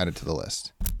Gatsby, add it to the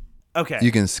list. Okay.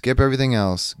 You can skip everything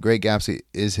else. Great Gatsby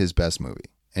is his best movie.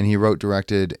 And he wrote,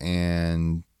 directed,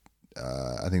 and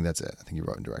I think that's it. I think he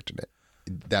wrote and directed it.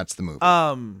 That's the movie.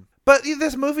 But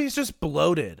this movie is just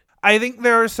bloated. I think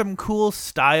there are some cool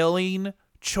styling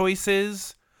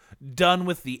choices done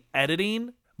with the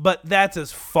editing, but that's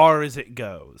as far as it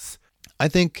goes. I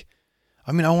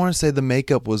want to say the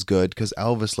makeup was good because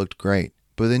Elvis looked great.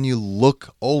 But then you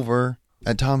look over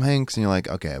at Tom Hanks and you're like,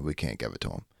 okay, we can't give it to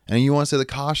him. And you want to say the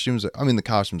costumes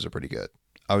are pretty good,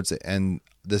 I would say. And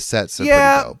the sets are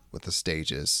pretty dope with the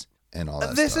stages and all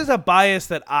that This stuff. is a bias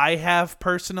that I have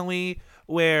personally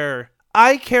where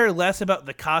I care less about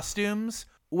the costumes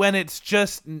when it's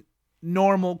just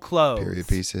normal clothes. Period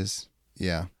pieces.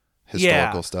 Yeah.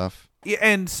 Historical stuff. Yeah,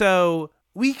 and so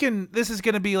this is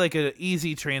going to be like an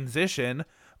easy transition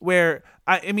where,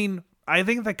 I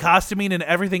think the costuming and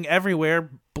Everything Everywhere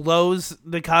blows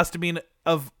the costuming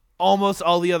of almost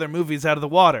all the other movies out of the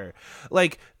water.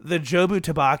 Like, the Jobu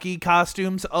Tupaki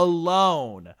costumes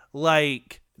alone,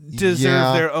 like,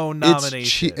 deserve their own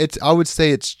nomination. I would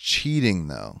say it's cheating,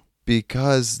 though,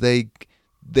 because they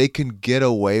they can get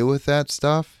away with that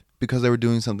stuff because they were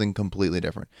doing something completely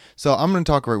different. So I'm going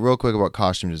to talk real quick about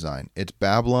costume design. It's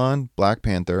Babylon, Black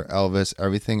Panther, Elvis,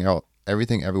 Everything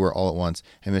Everywhere All at Once,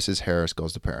 and Mrs. Harris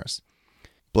Goes to Paris.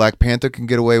 Black Panther can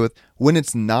get away with, when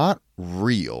it's not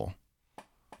real,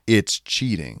 it's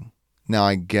cheating. Now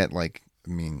I get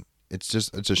it's a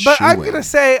shoe-in. But I'm going to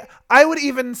say, I would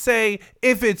even say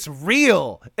if it's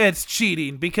real, it's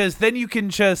cheating because then you can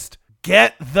just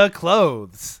get the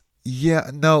clothes. Yeah,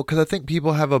 no, because I think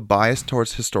people have a bias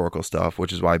towards historical stuff,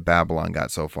 which is why Babylon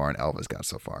got so far and Elvis got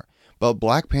so far. But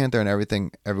Black Panther and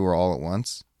Everything Everywhere All at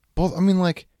Once, both,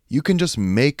 you can just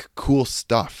make cool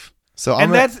stuff. So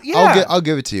I'll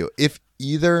give it to you. If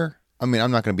either, I'm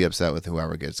not going to be upset with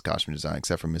whoever gets costume design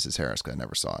except for Mrs. Harris because I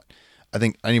never saw it. I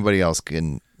think anybody else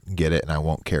can get it and I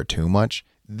won't care too much.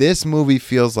 This movie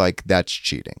feels like that's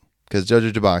cheating because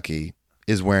Jojo Jabaki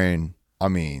is wearing,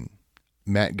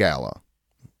 Met Gala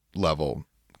level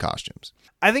costumes.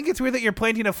 I think it's weird that you're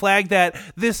planting a flag that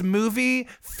this movie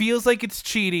feels like it's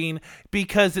cheating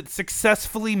because it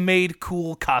successfully made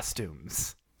cool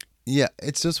costumes. Yeah,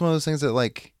 it's just one of those things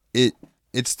that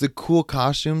it's the cool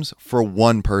costumes for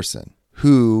one person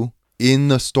who in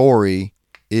the story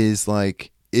is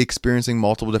experiencing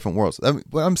multiple different worlds.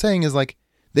 What I'm saying is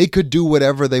they could do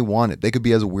whatever they wanted. They could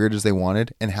be as weird as they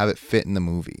wanted and have it fit in the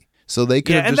movie. So they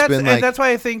could have just been and that's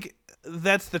why I think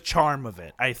that's the charm of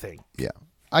it, I think. Yeah.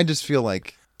 I just feel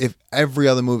like if every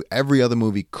other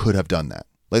movie could have done that.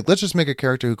 Let's just make a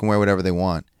character who can wear whatever they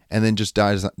want and then just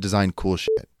design cool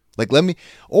shit.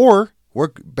 Or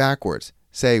work backwards.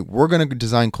 Say, we're going to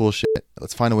design cool shit.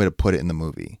 Let's find a way to put it in the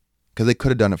movie. Because they could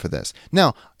have done it for this.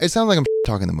 Now, it sounds like I'm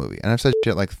talking the movie. And I've said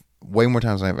shit way more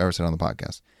times than I've ever said on the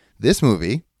podcast. This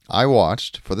movie, I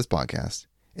watched for this podcast.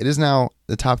 It is now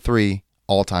the top 3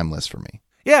 all-time list for me.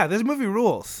 Yeah, this movie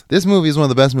rules. This movie is one of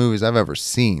the best movies I've ever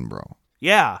seen, bro.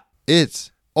 Yeah.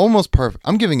 It's almost perfect.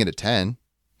 I'm giving it a 10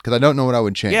 because I don't know what I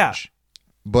would change. Yeah.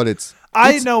 But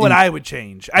I know what I would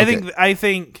change. Okay. I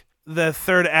think the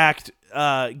third act,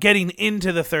 getting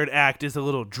into the third act is a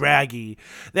little draggy.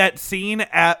 That scene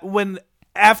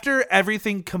after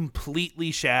everything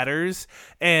completely shatters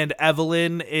and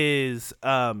Evelyn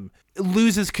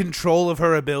loses control of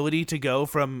her ability to go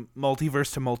from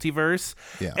multiverse to multiverse.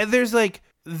 Yeah. And there's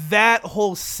that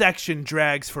whole section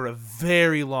drags for a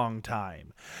very long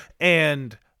time.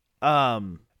 And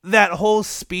that whole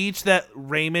speech that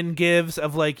Raymond gives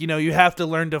of you have to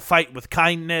learn to fight with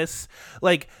kindness,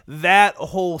 that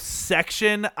whole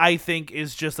section I think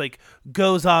is just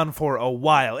goes on for a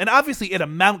while. And obviously it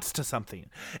amounts to something.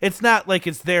 It's not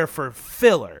it's there for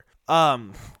filler.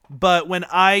 But when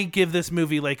I give this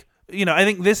movie I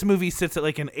think this movie sits at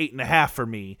an 8.5 for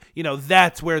me.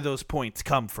 That's where those points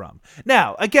come from.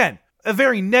 Now, again, a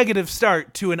very negative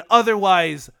start to an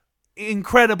otherwise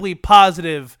incredibly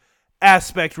positive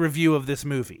aspect review of this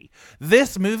movie.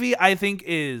 This movie, I think,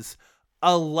 is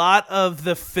a lot of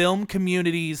the film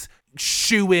community's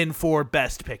shoe-in for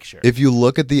Best Picture. If you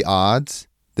look at the odds,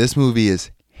 this movie is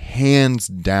hands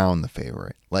down the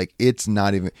favorite. It's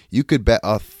not even, you could bet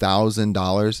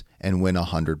 $1,000 and win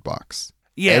 $100.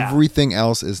 Yeah. Everything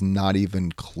else is not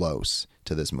even close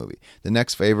to this movie. The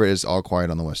next favorite is All Quiet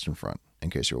on the Western Front,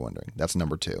 in case you're wondering. That's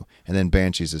number 2. And then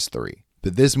Banshees is 3.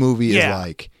 But this movie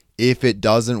is if it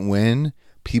doesn't win,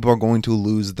 people are going to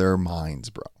lose their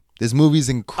minds, bro. This movie's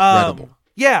incredible.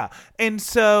 Yeah. And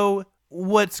so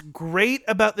what's great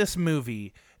about this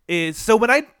movie is, so when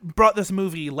I brought this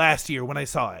movie last year when I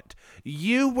saw it,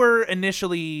 you were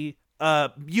initially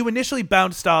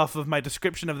bounced off of my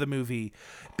description of the movie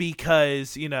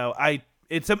because,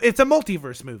 it's a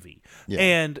multiverse movie. Yeah.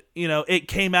 And, it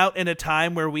came out in a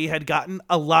time where we had gotten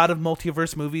a lot of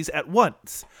multiverse movies at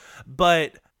once.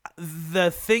 But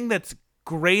the thing that's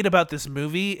great about this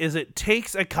movie is it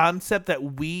takes a concept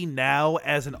that we now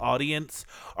as an audience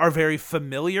are very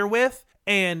familiar with,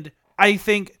 and I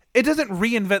think it doesn't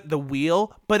reinvent the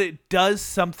wheel, but it does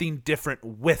something different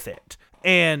with it.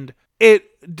 And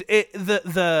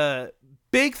the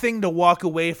big thing to walk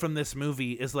away from this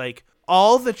movie is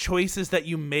all the choices that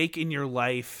you make in your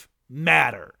life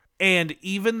matter. And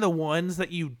even the ones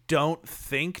that you don't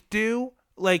think do,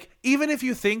 even if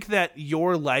you think that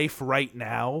your life right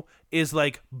now is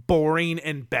boring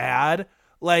and bad,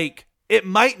 it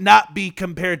might not be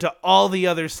compared to all the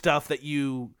other stuff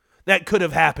that could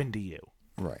have happened to you.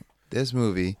 Right. This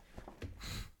movie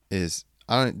is,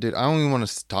 I don't even want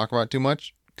to talk about it too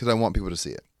much because I want people to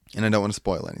see it and I don't want to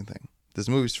spoil anything. This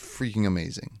movie's freaking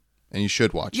amazing and you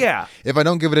should watch it. Yeah. If I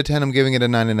don't give it a 10, I'm giving it a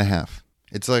 9.5.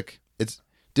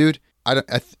 Dude,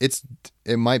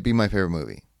 it might be my favorite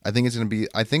movie. I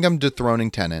think I'm dethroning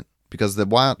Tenet, because the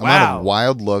amount of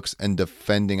wild looks and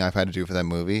defending I've had to do for that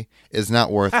movie is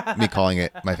not worth me calling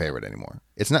it my favorite anymore.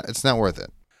 It's not worth it.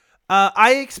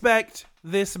 I expect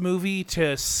this movie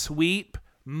to sweep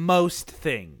most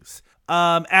things.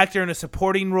 Actor in a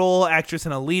supporting role, actress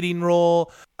in a leading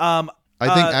role. I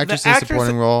think actress in a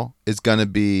supporting role is gonna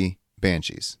be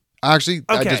Banshees. Actually,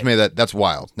 I just made that. That's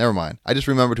wild. Never mind. I just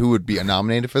remembered who would be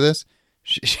nominated for this.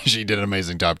 She did an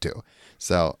amazing job too.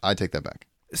 So I take that back.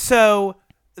 So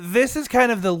this is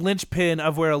kind of the linchpin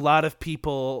of where a lot of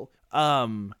people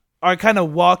are kind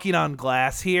of walking on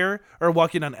glass here, or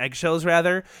walking on eggshells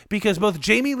rather, because both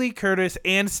Jamie Lee Curtis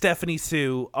and Stephanie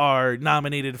Sue are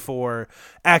nominated for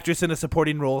actress in a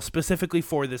supporting role specifically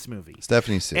for this movie.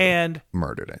 Stephanie Sue and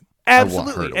murdered it.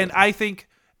 Absolutely. And I think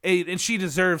and she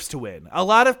deserves to win. A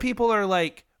lot of people are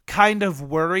like kind of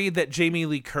worried that Jamie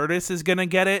Lee Curtis is going to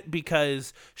get it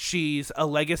because she's a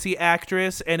legacy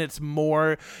actress and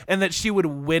that she would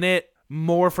win it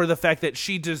more for the fact that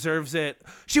she deserves it.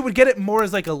 She would get it more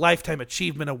as like a lifetime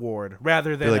achievement award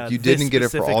rather than like you didn't get it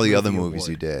for all the other movies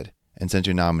you did. And since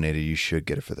you're nominated, you should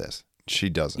get it for this. She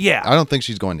doesn't. Yeah. I don't think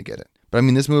she's going to get it. But I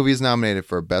mean, this movie is nominated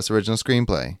for Best Original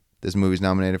Screenplay. This movie is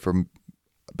nominated for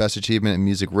Best Achievement in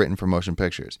Music Written for Motion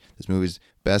Pictures. This movie's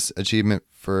Best Achievement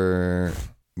for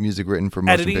Music Written for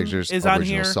Motion Editing Pictures is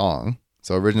Original Song.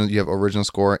 So you have original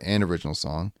score and original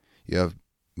song. You have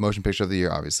Motion Picture of the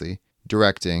Year, obviously.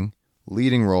 Directing,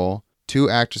 leading role, 2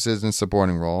 actresses in a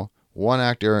supporting role, 1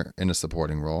 actor in a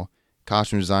supporting role,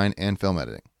 costume design, and film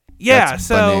editing. Yeah,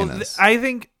 so I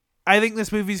think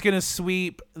this movie's going to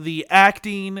sweep the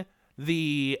acting,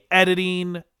 the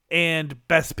editing, and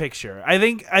Best Picture. I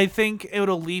think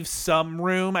it'll leave some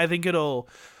room. I think it'll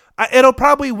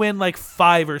probably win like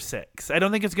 5 or 6. I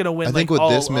don't think it's gonna win. I think what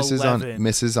all this misses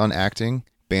 11. on acting,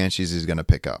 Banshees is gonna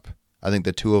pick up. I think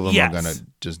the 2 of them are gonna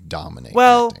just dominate.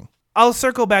 Well, acting. I'll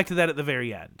circle back to that at the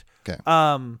very end. Okay.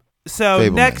 So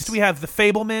Fabelmans. Next we have The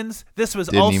Fabelmans. This was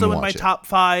also in my top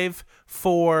 5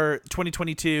 for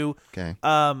 2022. Okay.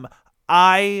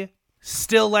 I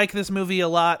still like this movie a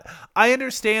lot. I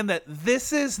understand that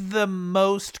this is the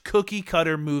most cookie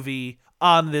cutter movie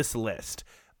on this list.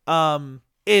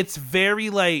 It's very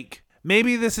like,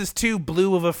 maybe this is too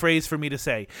blue of a phrase for me to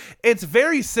say. It's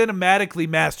very cinematically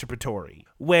masturbatory,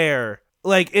 where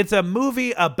like it's a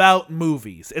movie about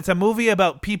movies. It's a movie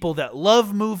about people that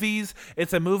love movies.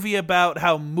 It's a movie about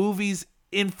how movies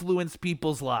influence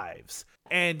people's lives.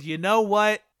 And you know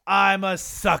what? I'm a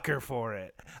sucker for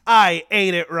it. I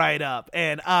ate it right up,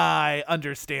 and I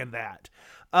understand that.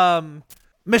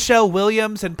 Michelle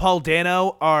Williams and Paul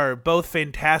Dano are both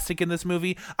fantastic in this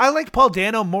movie. I liked Paul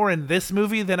Dano more in this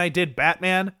movie than I did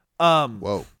Batman.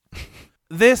 Whoa.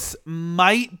 This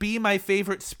might be my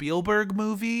favorite Spielberg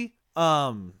movie.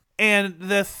 And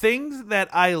the things that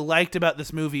I liked about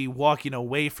this movie walking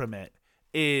away from it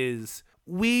is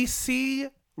we see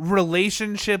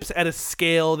relationships at a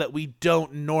scale that we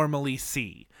don't normally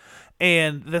see.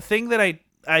 And the thing that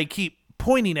I keep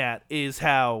pointing at is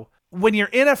how when you're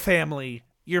in a family,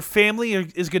 your family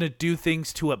is going to do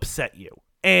things to upset you.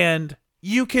 And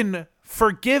you can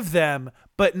forgive them,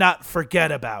 but not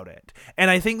forget about it. And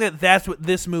I think that that's what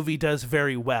this movie does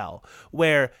very well,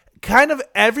 where kind of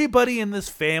everybody in this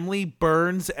family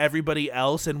burns everybody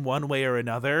else in one way or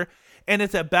another. And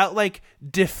it's about like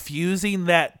diffusing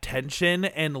that tension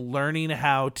and learning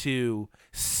how to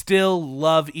still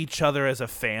love each other as a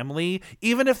family,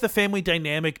 even if the family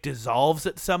dynamic dissolves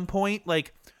at some point.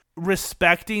 Like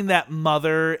respecting that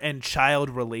mother and child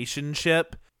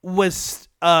relationship was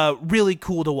really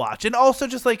cool to watch. And also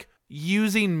just like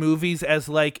using movies as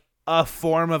like a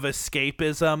form of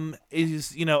escapism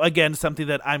is, you know, again, something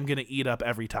that I'm going to eat up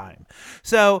every time.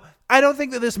 So I don't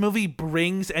think that this movie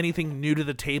brings anything new to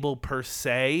the table per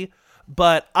se,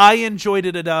 but I enjoyed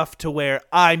it enough to where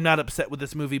I'm not upset with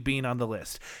this movie being on the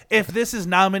list. If this is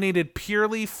nominated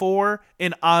purely for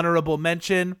an honorable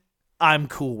mention, I'm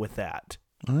cool with that.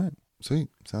 All right. Sweet.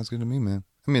 Sounds good to me, man.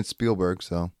 I mean, it's Spielberg,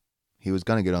 so he was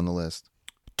going to get on the list.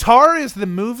 Tar is the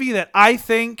movie that I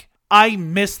think I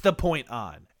missed the point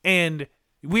on. And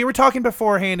we were talking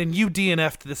beforehand, and you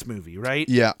DNF'd this movie, right?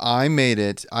 Yeah, I made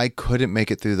it. I couldn't make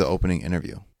it through the opening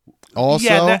interview.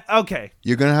 Also, okay.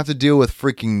 You're going to have to deal with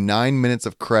freaking 9 minutes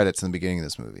of credits in the beginning of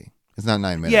this movie. It's not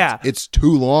 9 minutes. Yeah. It's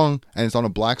too long, and it's on a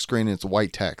black screen, and it's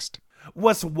white text.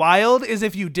 What's wild is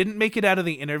if you didn't make it out of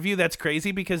the interview, that's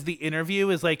crazy because the interview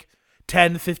is like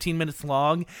 10, 15 minutes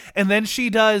long. And then she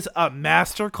does a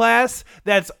masterclass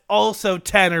that's also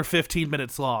 10 or 15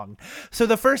 minutes long. So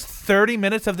the first 30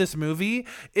 minutes of this movie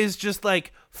is just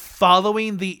like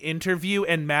following the interview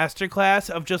and masterclass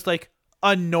of just like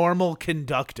a normal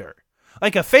conductor.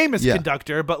 like a famous Yeah.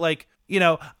 conductor, but like,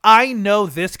 I know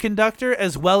this conductor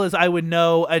as well as I would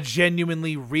know a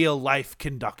genuinely real life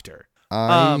conductor.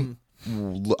 I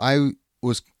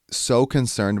was so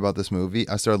concerned about this movie.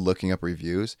 I started looking up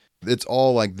reviews. It's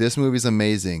all like, this movie's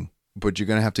amazing, but you're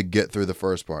gonna have to get through the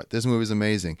first part. This movie's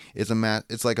amazing. It's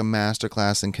like a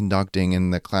masterclass in conducting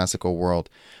in the classical world.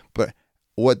 But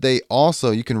what they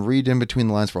also, you can read in between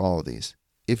the lines for all of these.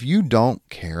 If you don't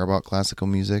care about classical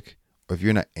music, or if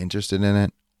you're not interested in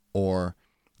it, or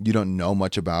you don't know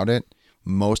much about it,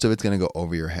 most of it's gonna go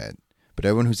over your head. But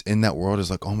everyone who's in that world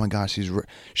is like, oh my gosh, she's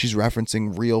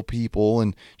referencing real people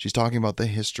and she's talking about the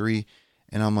history.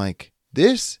 And I'm like,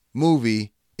 this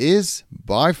movie is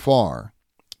by far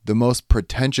the most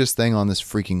pretentious thing on this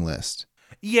freaking list.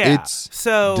 Yeah. It's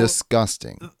so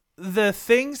disgusting. The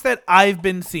things that I've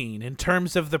been seeing in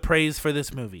terms of the praise for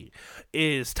this movie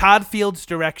is Todd Field's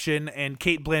direction and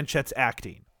Cate Blanchett's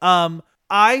acting.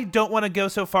 I don't want to go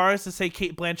so far as to say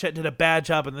Cate Blanchett did a bad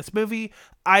job in this movie.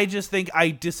 I just think I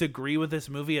disagree with this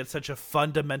movie at such a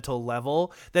fundamental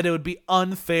level that it would be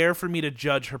unfair for me to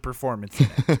judge her performance in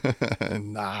it.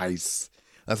 Nice.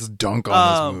 That's a dunk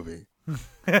on this movie.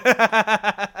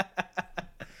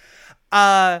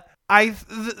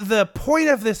 The point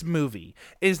of this movie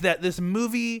is that this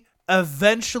movie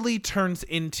eventually turns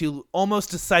into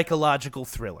almost a psychological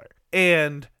thriller.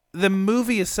 And the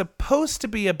movie is supposed to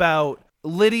be about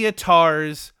Lydia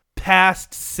Tarr's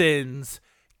past sins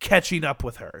catching up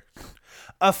with her.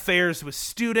 Affairs with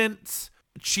students,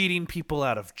 cheating people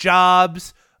out of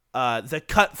jobs, the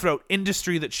cutthroat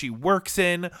industry that she works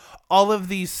in, all of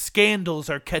these scandals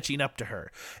are catching up to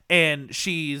her. And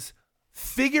she's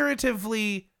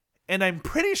figuratively, and I'm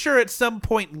pretty sure at some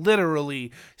point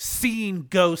literally, seeing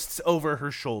ghosts over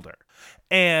her shoulder.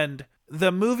 And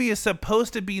the movie is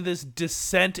supposed to be this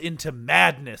descent into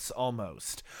madness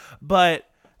almost. But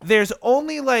there's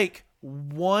only like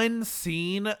one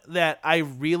scene that I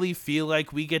really feel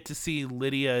like we get to see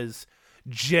Lydia's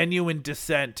genuine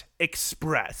dissent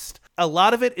expressed. A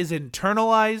lot of it is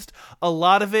internalized. A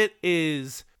lot of it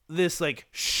is this like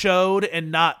showed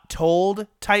and not told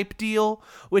type deal,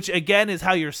 which again is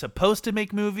how you're supposed to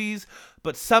make movies.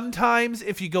 But sometimes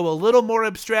if you go a little more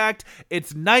abstract,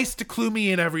 it's nice to clue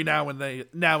me in every now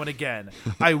and again.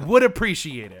 I would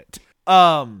appreciate it.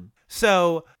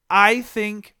 So I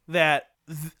think that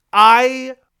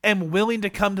I am willing to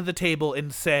come to the table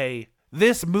and say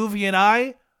this movie and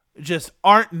I just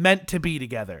aren't meant to be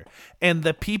together. And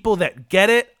the people that get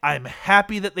it, I'm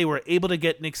happy that they were able to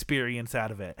get an experience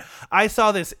out of it. I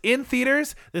saw this in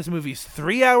theaters. This movie's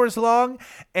 3 hours long,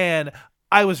 and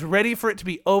I was ready for it to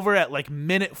be over at like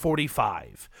minute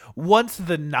 45. Once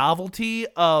the novelty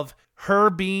of her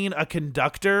being a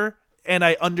conductor and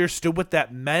I understood what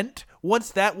that meant,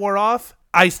 once that wore off,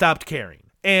 I stopped caring.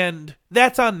 And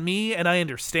that's on me, and I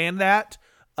understand that.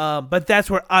 But that's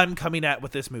where I'm coming at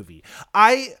with this movie.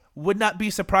 I would not be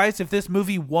surprised if this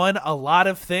movie won a lot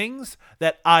of things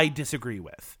that I disagree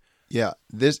with. Yeah,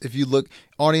 if you look,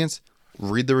 audience,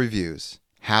 read the reviews.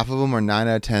 Half of them are 9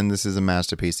 out of 10. This is a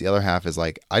masterpiece. The other half is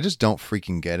like, I just don't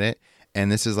freaking get it.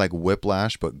 And this is like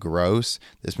Whiplash, but gross.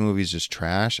 This movie's just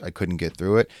trash. I couldn't get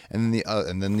through it. And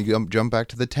then you jump back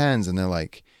to the 10s, and they're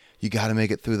like, you got to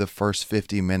make it through the first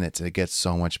 50 minutes, and it gets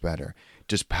so much better.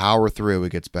 Just power through,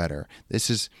 it gets better. This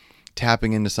is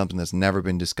tapping into something that's never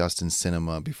been discussed in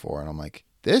cinema before. And I'm like,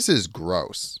 this is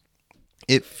gross.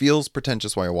 It feels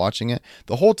pretentious while you're watching it.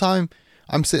 The whole time,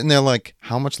 I'm sitting there like,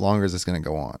 how much longer is this going to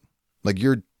go on? Like,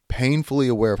 you're painfully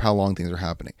aware of how long things are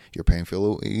happening. You're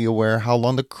painfully aware how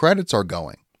long the credits are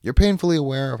going. You're painfully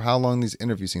aware of how long these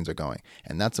interview scenes are going.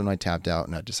 And that's when I tapped out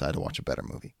and I decided to watch a better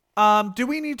movie. Do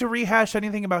we need to rehash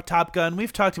anything about Top Gun?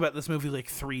 We've talked about this movie like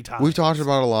 3 times. We've talked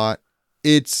about it a lot.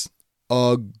 It's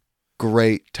a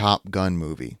great Top Gun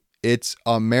movie. It's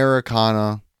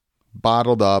Americana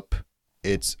bottled up.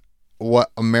 It's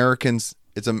what Americans...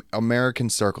 It's an American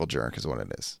circle jerk is what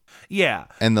it is. Yeah.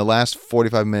 And the last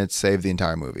 45 minutes saved the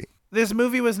entire movie. This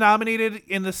movie was nominated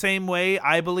in the same way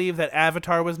I believe that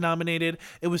Avatar was nominated.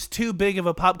 It was too big of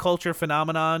a pop culture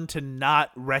phenomenon to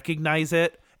not recognize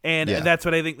it. And that's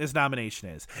what I think this nomination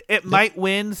is. It might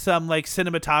win some like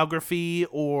cinematography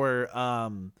or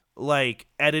like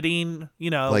editing,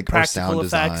 like sound practical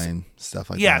effects. Design, stuff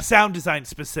like that. Yeah, sound design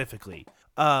specifically.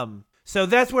 So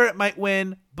that's where it might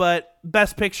win, but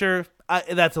Best Picture,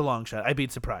 that's a long shot. I'd be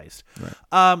surprised.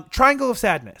 Right. Triangle of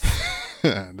Sadness.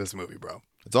 This movie, bro.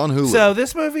 It's on Hulu. So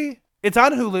this movie, it's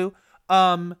on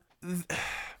Hulu.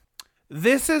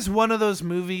 This is one of those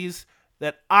movies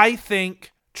that I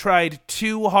think tried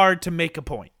too hard to make a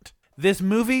point. This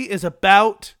movie is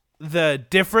about the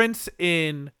difference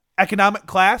in economic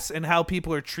class and how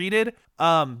people are treated,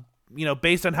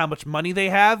 based on how much money they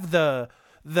have.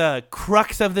 The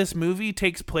crux of this movie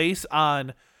takes place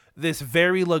on this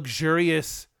very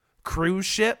luxurious cruise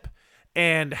ship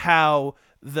and how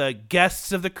the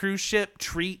guests of the cruise ship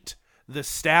treat the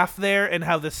staff there, and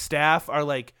how the staff are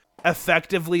like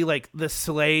effectively like the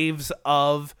slaves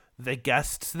of the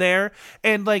guests there.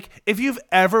 And like, if you've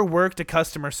ever worked a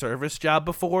customer service job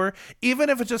before, even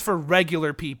if it's just for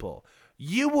regular people,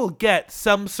 you will get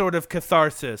some sort of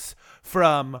catharsis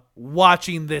from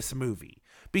watching this movie,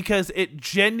 because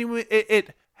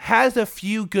it has a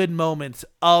few good moments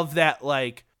of that.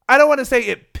 Like, I don't want to say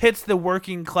it pits the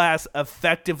working class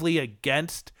effectively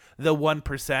against the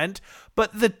 1%,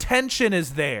 but the tension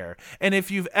is there. And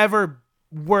if you've ever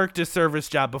worked a service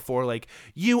job before, like,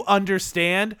 you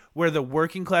understand where the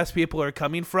working class people are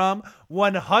coming from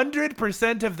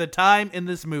 100% of the time in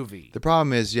this movie. The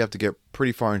problem is you have to get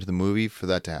pretty far into the movie for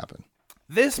that to happen.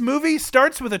 This movie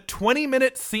starts with a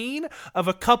 20-minute scene of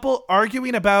a couple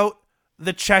arguing about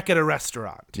the check at a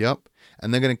restaurant. Yep.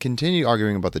 And they're going to continue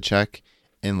arguing about the check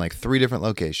in like 3 different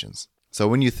locations. So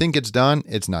when you think it's done,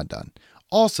 it's not done.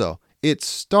 Also, it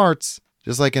starts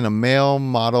just like in a male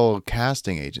model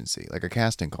casting agency, like a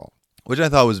casting call, which I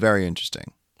thought was very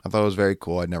interesting. I thought it was very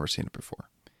cool. I'd never seen it before.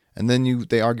 And then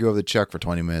they argue over the check for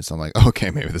 20 minutes. I'm like, okay,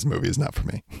 maybe this movie is not for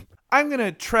me. I'm going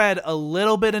to tread a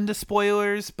little bit into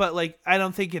spoilers, but like, I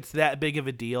don't think it's that big of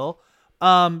a deal.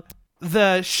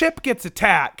 The ship gets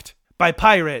attacked by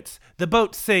pirates, the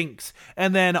boat sinks,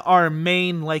 and then our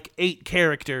main like 8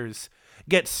 characters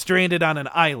get stranded on an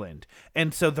island.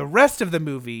 And so the rest of the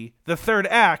movie, the third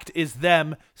act, is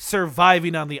them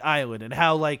surviving on the island and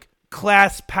how like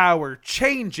class power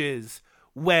changes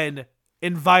when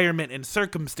environment and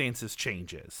circumstances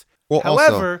changes. Well,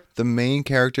 however, also, the main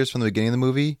characters from the beginning of the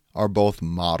movie are both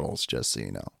models, just so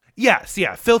you know. Yes,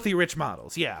 yeah, filthy rich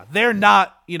models. Yeah, they're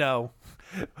not,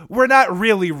 we're not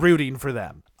really rooting for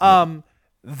them.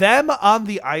 Them on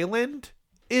the island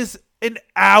is an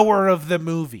hour of the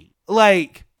movie.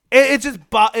 Like,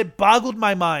 it boggled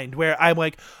my mind, where I'm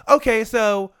like, okay,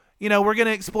 so, we're going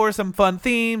to explore some fun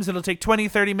themes. It'll take 20,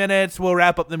 30 minutes. We'll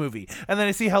wrap up the movie. And then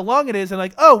I see how long it is. And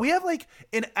like, oh, we have like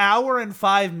an hour and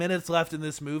 5 minutes left in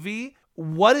this movie.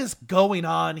 What is going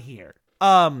on here?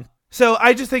 So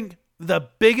I just think the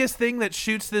biggest thing that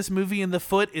shoots this movie in the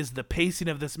foot is the pacing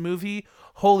of this movie.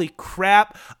 Holy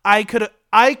crap. I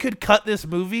could cut this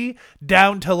movie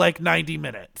down to like 90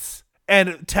 minutes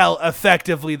and tell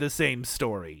effectively the same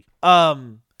story.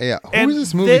 Yeah, who is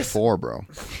this movie for, bro?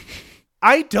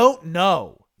 I don't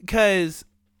know, because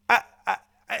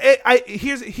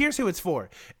here's who it's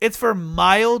for. It's for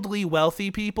mildly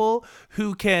wealthy people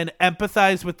who can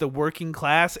empathize with the working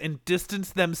class and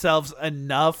distance themselves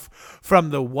enough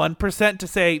from the 1% to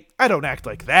say, I don't act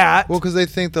like that. Well, because they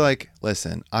think they're like,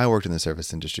 listen, I worked in the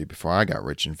service industry before I got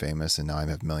rich and famous, and now I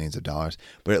have millions of dollars,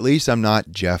 but at least I'm not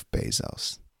Jeff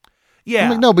Bezos. Yeah. I'm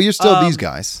like, no, but you're still these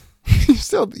guys. you're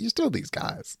still these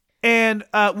guys. And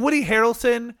Woody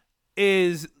Harrelson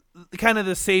is kind of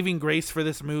the saving grace for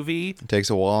this movie. It takes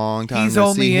a long time. He's to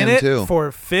only see in him it too.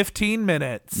 for 15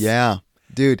 minutes. Yeah,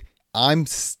 dude, I'm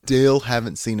still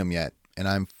haven't seen him yet, and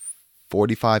I'm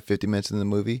 45, 50 minutes in the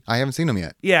movie. I haven't seen him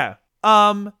yet. Yeah.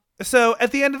 So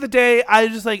at the end of the day,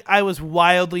 I was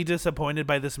wildly disappointed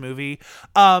by this movie.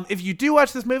 If you do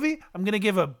watch this movie, I'm going to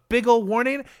give a big old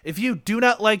warning. If you do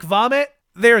not like vomit,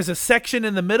 there is a section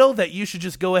in the middle that you should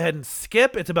just go ahead and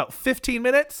skip. It's about 15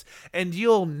 minutes, and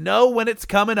you'll know when it's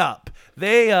coming up.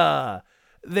 They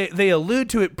allude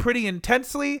to it pretty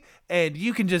intensely, and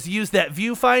you can just use that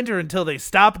viewfinder until they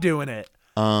stop doing it.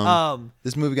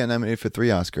 This movie got nominated for 3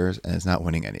 Oscars, and it's not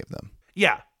winning any of them.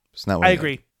 Yeah, it's not winning. I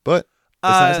agree. But it's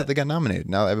nice that they got nominated.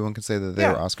 Now everyone can say that they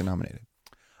were Oscar nominated.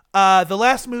 The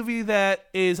last movie that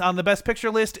is on the Best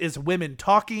Picture list is Women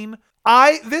Talking.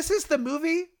 This is the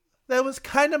movie that was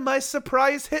kind of my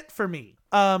surprise hit for me.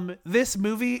 This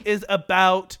movie is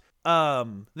about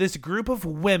this group of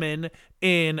women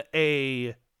in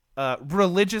a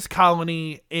religious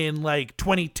colony in like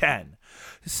 2010.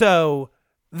 So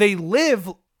they live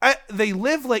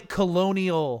like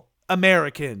colonial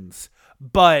Americans,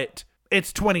 but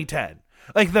it's 2010.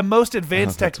 Like, the most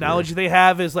advanced technology they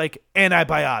have is like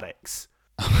antibiotics.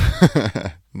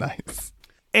 Nice.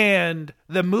 And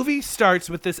the movie starts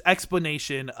with this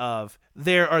explanation of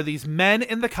there are these men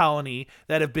in the colony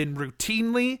that have been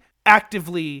routinely,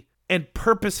 actively, and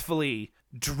purposefully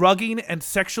drugging and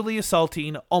sexually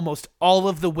assaulting almost all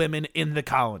of the women in the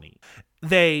colony.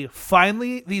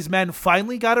 These men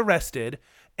finally got arrested,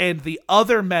 and the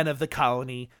other men of the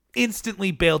colony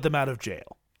instantly bailed them out of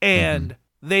jail. And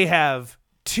they have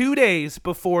 2 days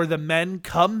before the men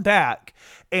come back,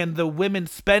 and the women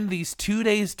spend these 2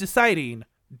 days deciding,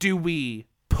 do we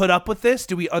put up with this?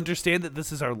 Do we understand that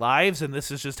this is our lives and this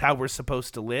is just how we're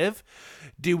supposed to live?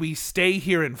 Do we stay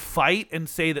here and fight and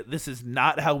say that this is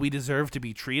not how we deserve to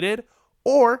be treated?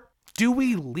 Or do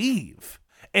we leave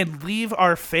and leave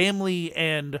our family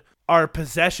and our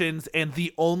possessions and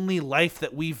the only life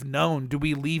that we've known? Do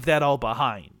we leave that all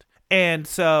behind? And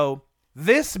so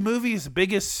this movie's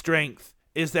biggest strength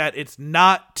is that it's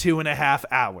not 2.5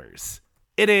 hours.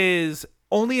 It is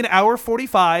only an hour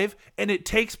 45, and it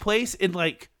takes place in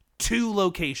like 2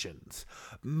 locations.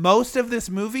 Most of this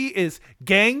movie is,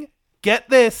 gang, get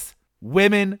this,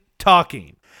 women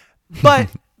talking.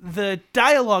 But the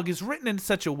dialogue is written in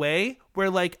such a way where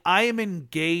like I am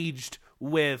engaged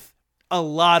with a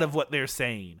lot of what they're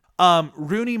saying.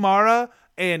 Rooney Mara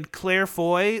and Claire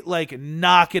Foy like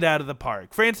knock it out of the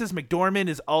park. Frances McDormand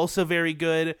is also very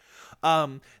good.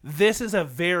 This is a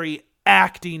very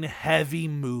acting heavy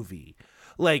movie.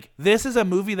 Like, this is a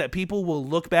movie that people will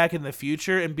look back in the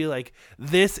future and be like,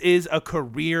 this is a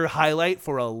career highlight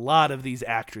for a lot of these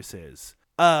actresses.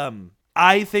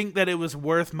 I think that it was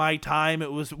worth my time.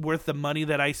 It was worth the money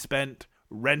that I spent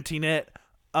renting it.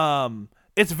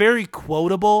 It's very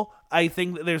quotable. I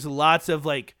think that there's lots of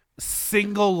like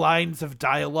single lines of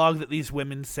dialogue that these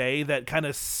women say that kind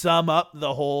of sum up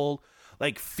the whole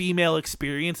like female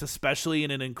experience, especially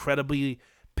in an incredibly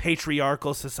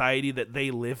patriarchal society that they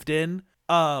lived in.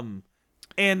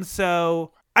 And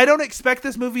so I don't expect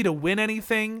this movie to win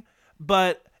anything,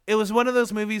 but it was one of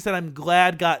those movies that I'm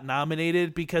glad got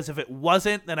nominated, because if it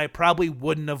wasn't, then I probably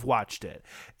wouldn't have watched it.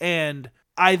 And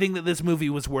I think that this movie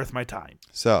was worth my time.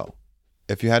 So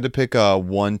if you had to pick a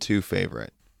 1-2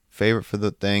 favorite for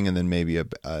the thing, and then maybe a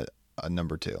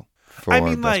number 2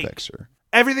 for Best Picture.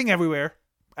 Everything Everywhere,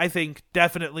 I think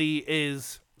definitely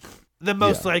is the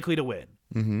most likely to win.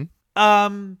 Mm-hmm.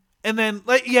 And then,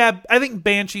 I think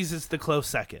Banshees is the close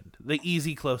second. The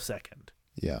easy close second.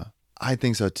 Yeah, I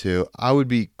think so too. I would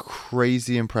be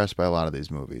crazy impressed by a lot of these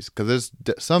movies, because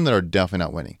there's some that are definitely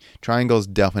not winning. Triangle's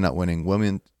definitely not winning.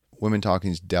 Women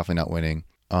Talking is definitely not winning.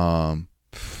 And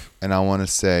I want to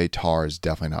say Tar is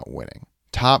definitely not winning.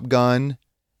 Top Gun,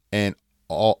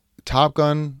 All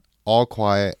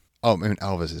Quiet. Oh, I mean,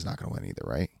 Elvis is not going to win either,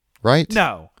 right? Right?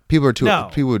 No. People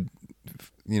would,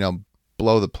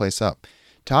 blow the place up.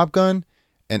 Top Gun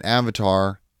and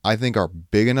Avatar, I think, are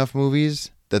big enough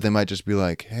movies that they might just be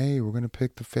like, hey, we're going to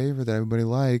pick the favorite that everybody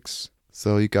likes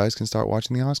so you guys can start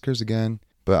watching the Oscars again.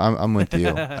 But I'm with you.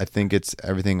 I think it's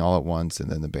Everything All at Once, and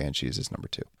then The Banshees is number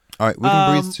 2. All right, we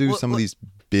can breeze through some of these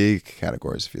big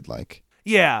categories if you'd like.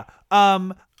 Yeah.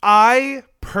 I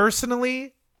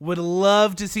personally would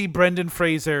love to see Brendan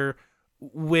Fraser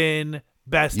win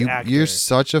Best Actor. You're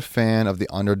such a fan of the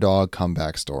underdog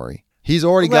comeback story. He's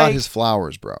already got his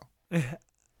flowers, bro. The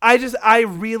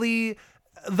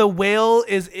Whale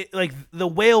The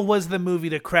Whale was the movie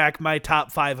to crack my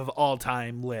top 5 of all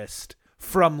time list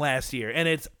from last year, and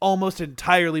it's almost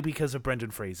entirely because of Brendan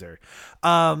Fraser.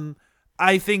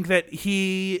 I think that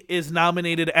he is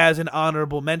nominated as an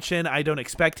honorable mention. I don't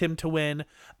expect him to win.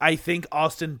 I think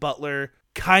Austin Butler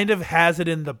kind of has it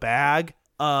in the bag.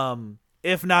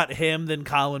 If not him, then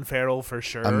Colin Farrell for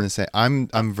sure. I'm gonna say I'm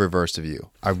reverse of you.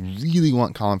 I really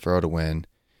want Colin Farrell to win.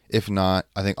 If not,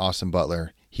 I think Austin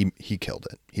Butler. He killed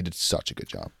it. He did such a good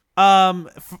job.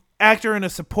 Actor in a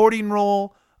supporting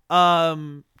role.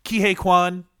 Ki-Hye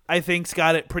Kwan, I think's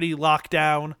got it pretty locked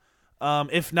down.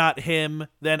 If not him,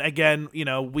 then again,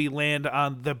 we land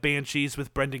on The Banshees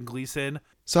with Brendan Gleeson.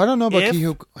 So I don't know about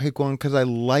Ki-Hye Kwan, because I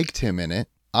liked him in it.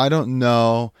 I don't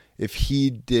know if he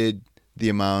did the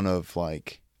amount of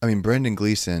Brendan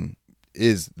Gleeson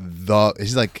he's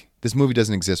like, this movie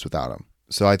doesn't exist without him.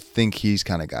 So I think he's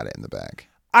kind of got it in the bag.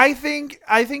 I think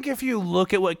if you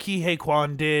look at what Ki-Hye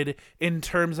Kwan did in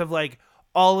terms of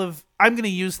I'm going to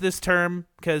use this term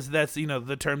because that's,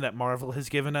 the term that Marvel has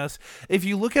given us. If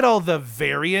you look at all the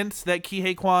variants that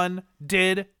Ki-Hye Kwan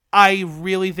did, I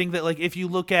really think that if you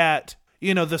look at,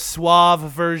 the suave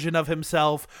version of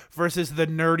himself versus the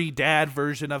nerdy dad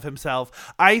version of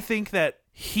himself, I think that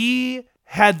he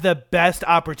had the best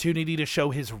opportunity to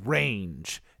show his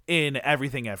range in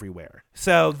Everything Everywhere.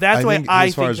 So that's why I think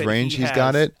as far as range, he's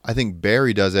got it. I think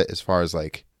Barry does it as far as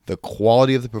the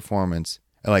quality of the performance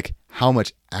and how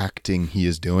much acting he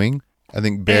is doing. I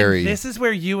think Barry. And this is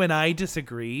where you and I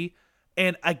disagree.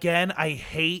 And again, I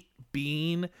hate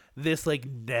being this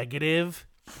negative,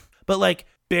 but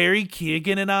Barry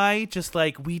Keoghan and I just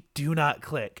we do not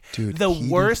click. Dude, the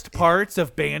worst parts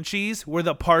of Banshees were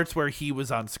the parts where he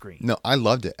was on screen. No, I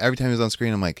loved it. Every time he was on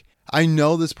screen, I'm like, I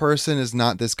know this person is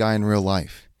not this guy in real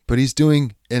life, but he's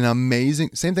doing an amazing.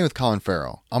 Same thing with Colin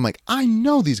Farrell. I'm like, I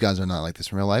know these guys are not like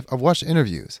this in real life. I've watched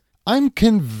interviews. I'm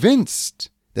convinced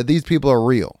that these people are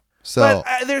real. So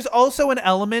But there's also an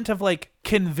element of like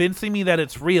convincing me that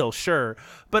it's real, sure,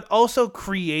 but also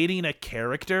creating a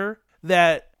character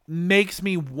that makes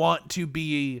me want to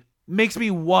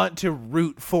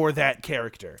root for that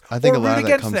character. I think or a lot root of that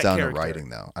against comes down character. to writing,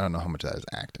 though. I don't know how much of that is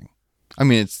acting. I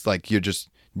mean, it's like you're just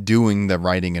doing the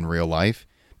writing in real life,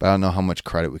 but I don't know how much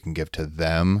credit we can give to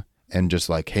them and just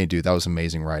like, hey, dude, that was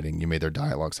amazing writing. You made their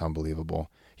dialogue sound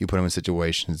believable. You put them in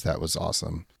situations that was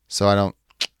awesome. So I don't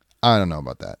know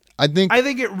about that. I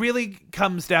think it really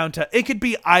comes down to it could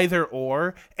be either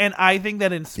or, and I think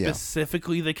that in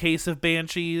specifically the case of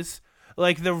Banshees,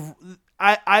 like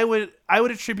I would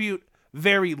attribute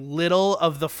very little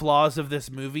of the flaws of this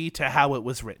movie to how it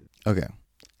was written. okay.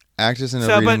 Actress in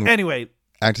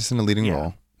a leading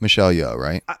role, Michelle Yeoh,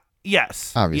 right?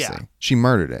 Yes, Obviously, yeah. she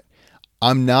murdered it.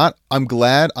 I'm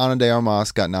glad Ana de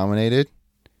Armas got nominated,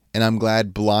 and I'm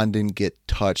glad Blonde didn't get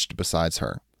touched besides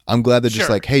her. I'm glad they're just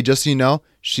like, hey, just so you know,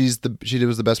 she was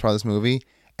the best part of this movie,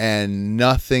 and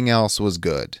nothing else was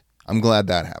good. I'm glad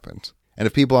that happened. And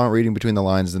if people aren't reading between the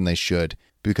lines, then they should,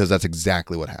 because that's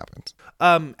exactly what happened.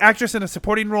 Actress in a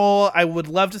supporting role, I would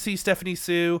love to see Stephanie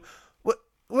Sue.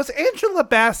 Was Angela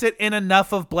Bassett in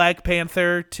enough of Black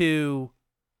Panther to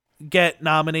get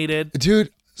nominated? Dude,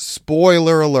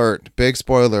 spoiler alert. Big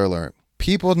spoiler alert.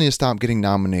 People need to stop getting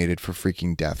nominated for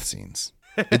freaking death scenes.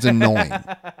 It's annoying.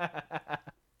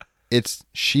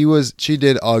 She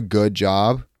did a good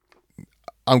job.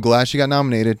 I'm glad she got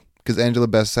nominated because Angela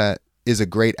Bassett is a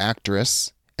great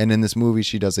actress, and in this movie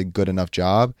she does a good enough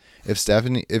job. If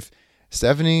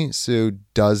Stephanie Sue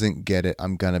doesn't get it,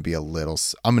 I'm gonna be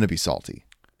salty.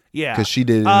 Yeah, because she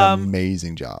did an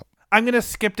amazing job. I'm gonna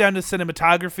skip down to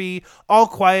cinematography. All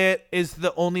Quiet is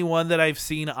the only one that I've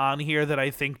seen on here that I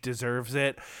think deserves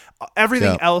it.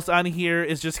 Everything else on here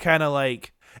is just kind of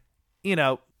like, you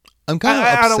know. I'm kind of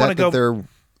upset I don't want to that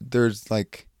there's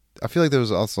like, I feel like there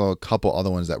was also a couple other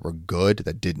ones that were good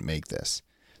that didn't make this.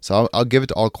 So I'll give it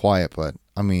to All Quiet, but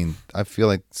I mean, I feel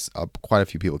like quite a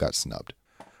few people got snubbed.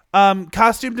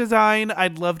 Costume design,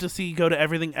 I'd love to see go to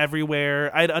Everything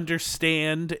Everywhere. I'd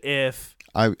understand if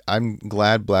I'm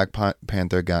glad Black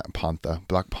Panther got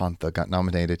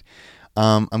nominated.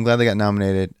 I'm glad they got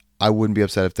nominated. I wouldn't be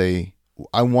upset if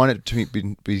I want it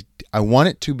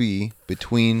to be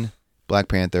between Black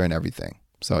Panther and Everything.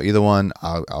 So either one,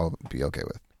 I'll be okay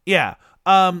with. Yeah.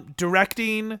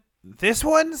 Directing. This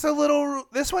one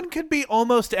could be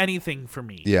almost anything for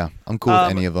me. Yeah, I'm cool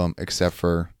with any of them except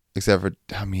for.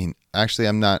 I mean, actually,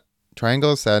 I'm not.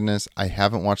 Triangle of Sadness, I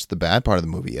haven't watched the bad part of the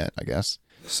movie yet, I guess.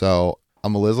 So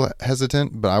I'm a little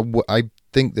hesitant, but I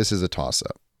think this is a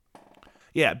toss-up.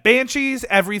 Yeah, Banshees,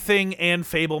 Everything, and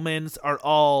Fabelmans are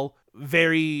all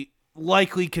very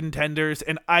likely contenders,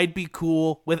 and I'd be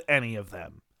cool with any of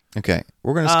them. Okay,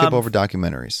 we're going to skip over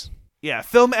documentaries. Yeah,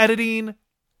 film editing,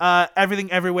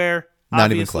 Everything Everywhere,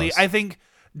 Not obviously. even close. I think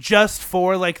just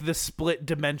for like the split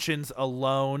dimensions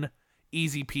alone,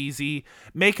 easy peasy.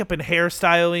 Makeup and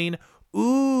hairstyling,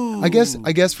 ooh. I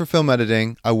guess for film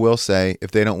editing, I will say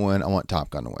if they don't win, I want Top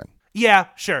Gun to win. Yeah,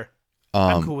 sure.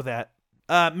 I'm cool with that.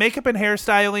 Makeup and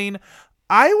hairstyling,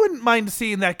 I wouldn't mind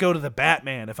seeing that go to the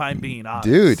Batman, if I'm being honest.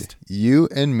 Dude, you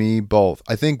and me both.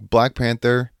 I think Black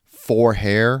Panther, for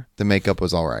hair, the makeup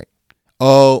was all right.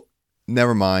 Oh,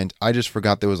 never mind. I just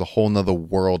forgot there was a whole nother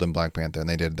world in Black Panther, and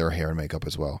they did their hair and makeup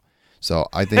as well. So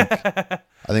I think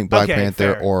Black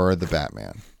Panther fair. or the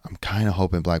Batman. I'm kind of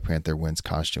hoping Black Panther wins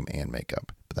costume and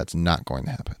makeup, but that's not going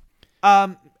to happen.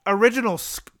 Original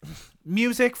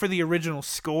music for the original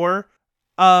score.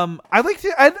 I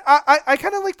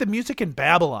kind of like the music in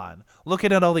Babylon.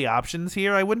 Looking at all the options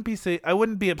here, I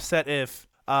wouldn't be upset if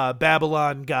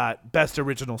Babylon got best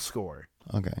original score.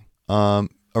 Okay.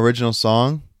 Original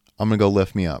song, I'm going to go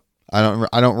Lift Me Up. I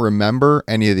don't remember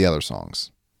any of the other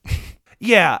songs.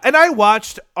 Yeah, and I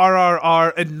watched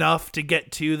RRR enough to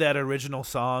get to that original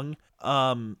song.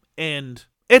 And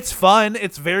it's fun.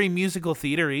 It's very musical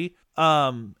theatery.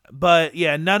 But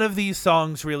yeah, none of these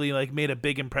songs really like made a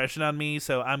big impression on me,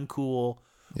 so I'm cool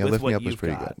with Lift what Me Up you've was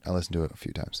pretty got. good. I listened to it a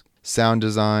few times. Sound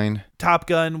design. Top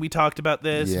Gun, we talked about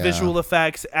this. Yeah. Visual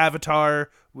effects,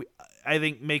 Avatar, I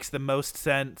think makes the most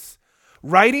sense.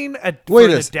 Writing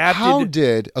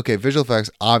adapted. Visual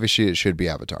effects, obviously it should be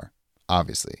Avatar.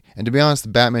 Obviously. And to be honest, the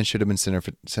Batman should have been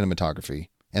cinematography,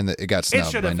 and it got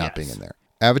snubbed by not being in there.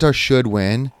 Avatar should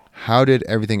win. How did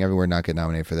Everything Everywhere not get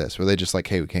nominated for this? Were they just like,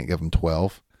 hey, we can't give them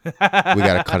 12? We got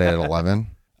to cut it at 11?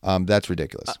 That's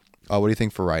ridiculous. What do you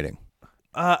think for writing?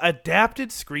 Adapted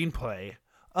screenplay.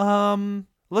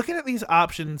 Looking at these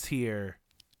options here.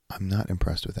 I'm not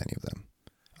impressed with any of them.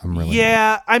 I'm really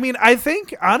Yeah, I mean, I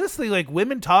think honestly, like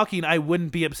Women Talking, I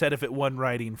wouldn't be upset if it won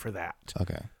writing for that.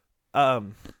 Okay.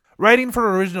 Writing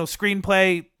for original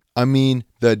screenplay. I mean,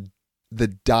 the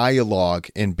dialogue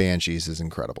in Banshees is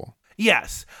incredible.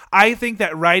 Yes, I think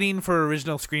that writing for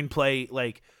original screenplay,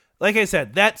 like I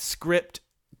said, that script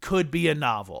could be a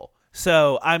novel.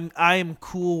 So I'm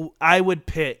cool. I would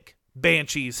pick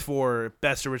Banshees for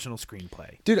best original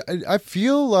screenplay. Dude, I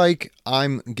feel like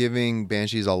I'm giving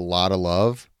Banshees a lot of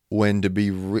love when, to be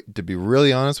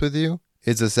really honest with you,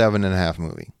 it's a 7.5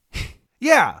 movie.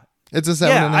 Yeah. It's a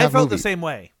 7.5 movie. I felt the same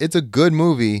way. It's a good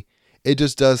movie. It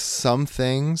just does some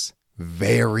things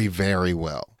very, very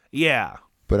well. Yeah.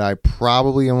 But I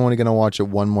probably am only going to watch it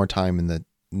one more time in the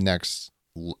next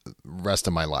rest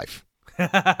of my life.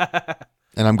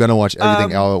 And I'm going to watch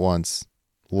everything all at once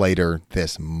later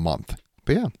this month.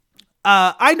 But yeah.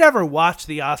 I never watch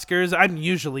the Oscars. I'm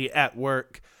usually at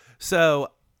work.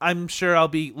 So I'm sure I'll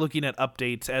be looking at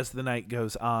updates as the night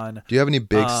goes on. Do you have any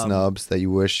big snubs that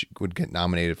you wish would get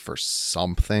nominated for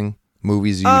something?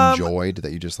 Movies you enjoyed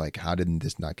that you just like, how did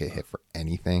this not get hit for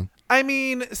anything? I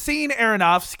mean, seeing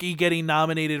Aronofsky getting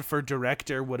nominated for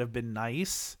director would have been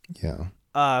nice.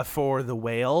 Yeah. For The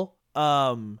Whale.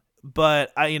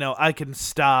 But I can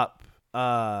stop.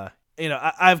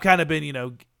 I've kind of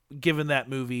been, given that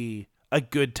movie a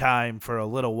good time for a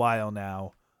little while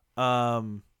now.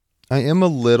 I am a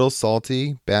little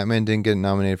salty Batman didn't get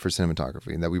nominated for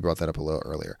cinematography, and that we brought that up a little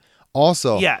earlier.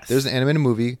 Also, yes. There's an animated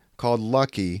movie called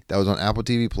Lucky that was on Apple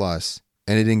TV Plus,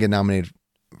 and it didn't get nominated,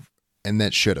 and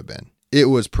that should have been. It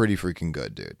was pretty freaking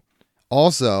good, dude.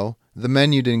 Also, The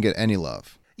Menu didn't get any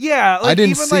love. Yeah, I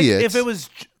didn't even see it. If it was,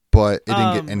 but it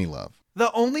didn't get any love.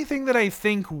 The only thing that I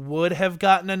think would have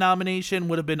gotten a nomination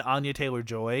would have been Anya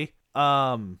Taylor-Joy.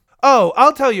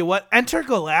 I'll tell you what,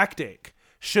 Intergalactic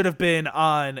should have been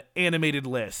on animated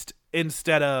list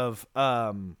instead of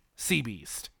Sea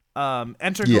Beast.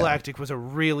 Intergalactic was a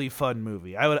really fun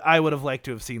movie. I would have liked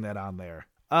to have seen that on there.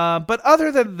 But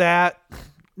other than that,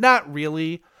 not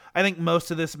really. I think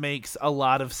most of this makes a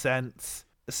lot of sense.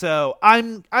 So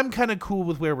I'm kind of cool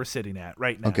with where we're sitting at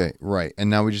right now. Okay, right. And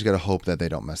now we just got to hope that they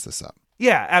don't mess this up.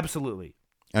 Yeah, absolutely.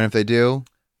 And if they do,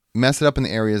 mess it up in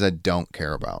the areas I don't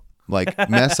care about. Like,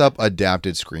 mess up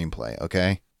adapted screenplay,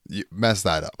 okay? You mess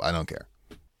that up. I don't care.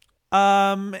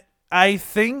 I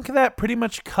think that pretty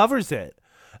much covers it.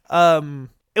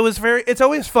 It's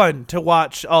always fun to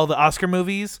watch all the Oscar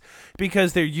movies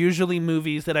because they're usually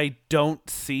movies that I don't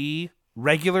see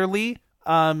regularly.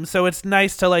 So it's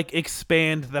nice to like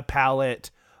expand the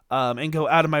palette, and go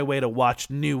out of my way to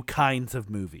watch new kinds of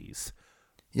movies.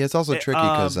 Yeah, it's also tricky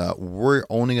because we're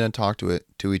only going to talk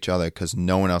to each other because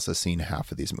no one else has seen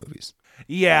half of these movies.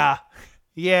 Yeah.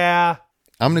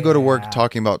 I'm going to go to work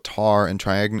talking about Tar and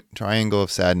Triangle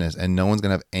of Sadness, and no one's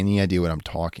going to have any idea what I'm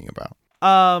talking about.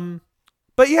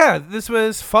 But yeah, this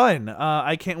was fun.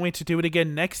 I can't wait to do it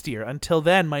again next year. Until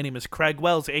then, my name is Craig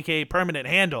Wells, a.k.a. Permanent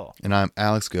Handle. And I'm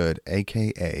Alex Good,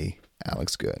 a.k.a.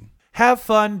 Alex Good. Have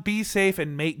fun, be safe,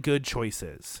 and make good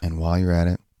choices. And while you're at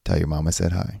it, tell your mama I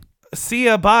said hi. See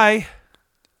ya, bye.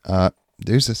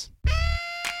 Deuces.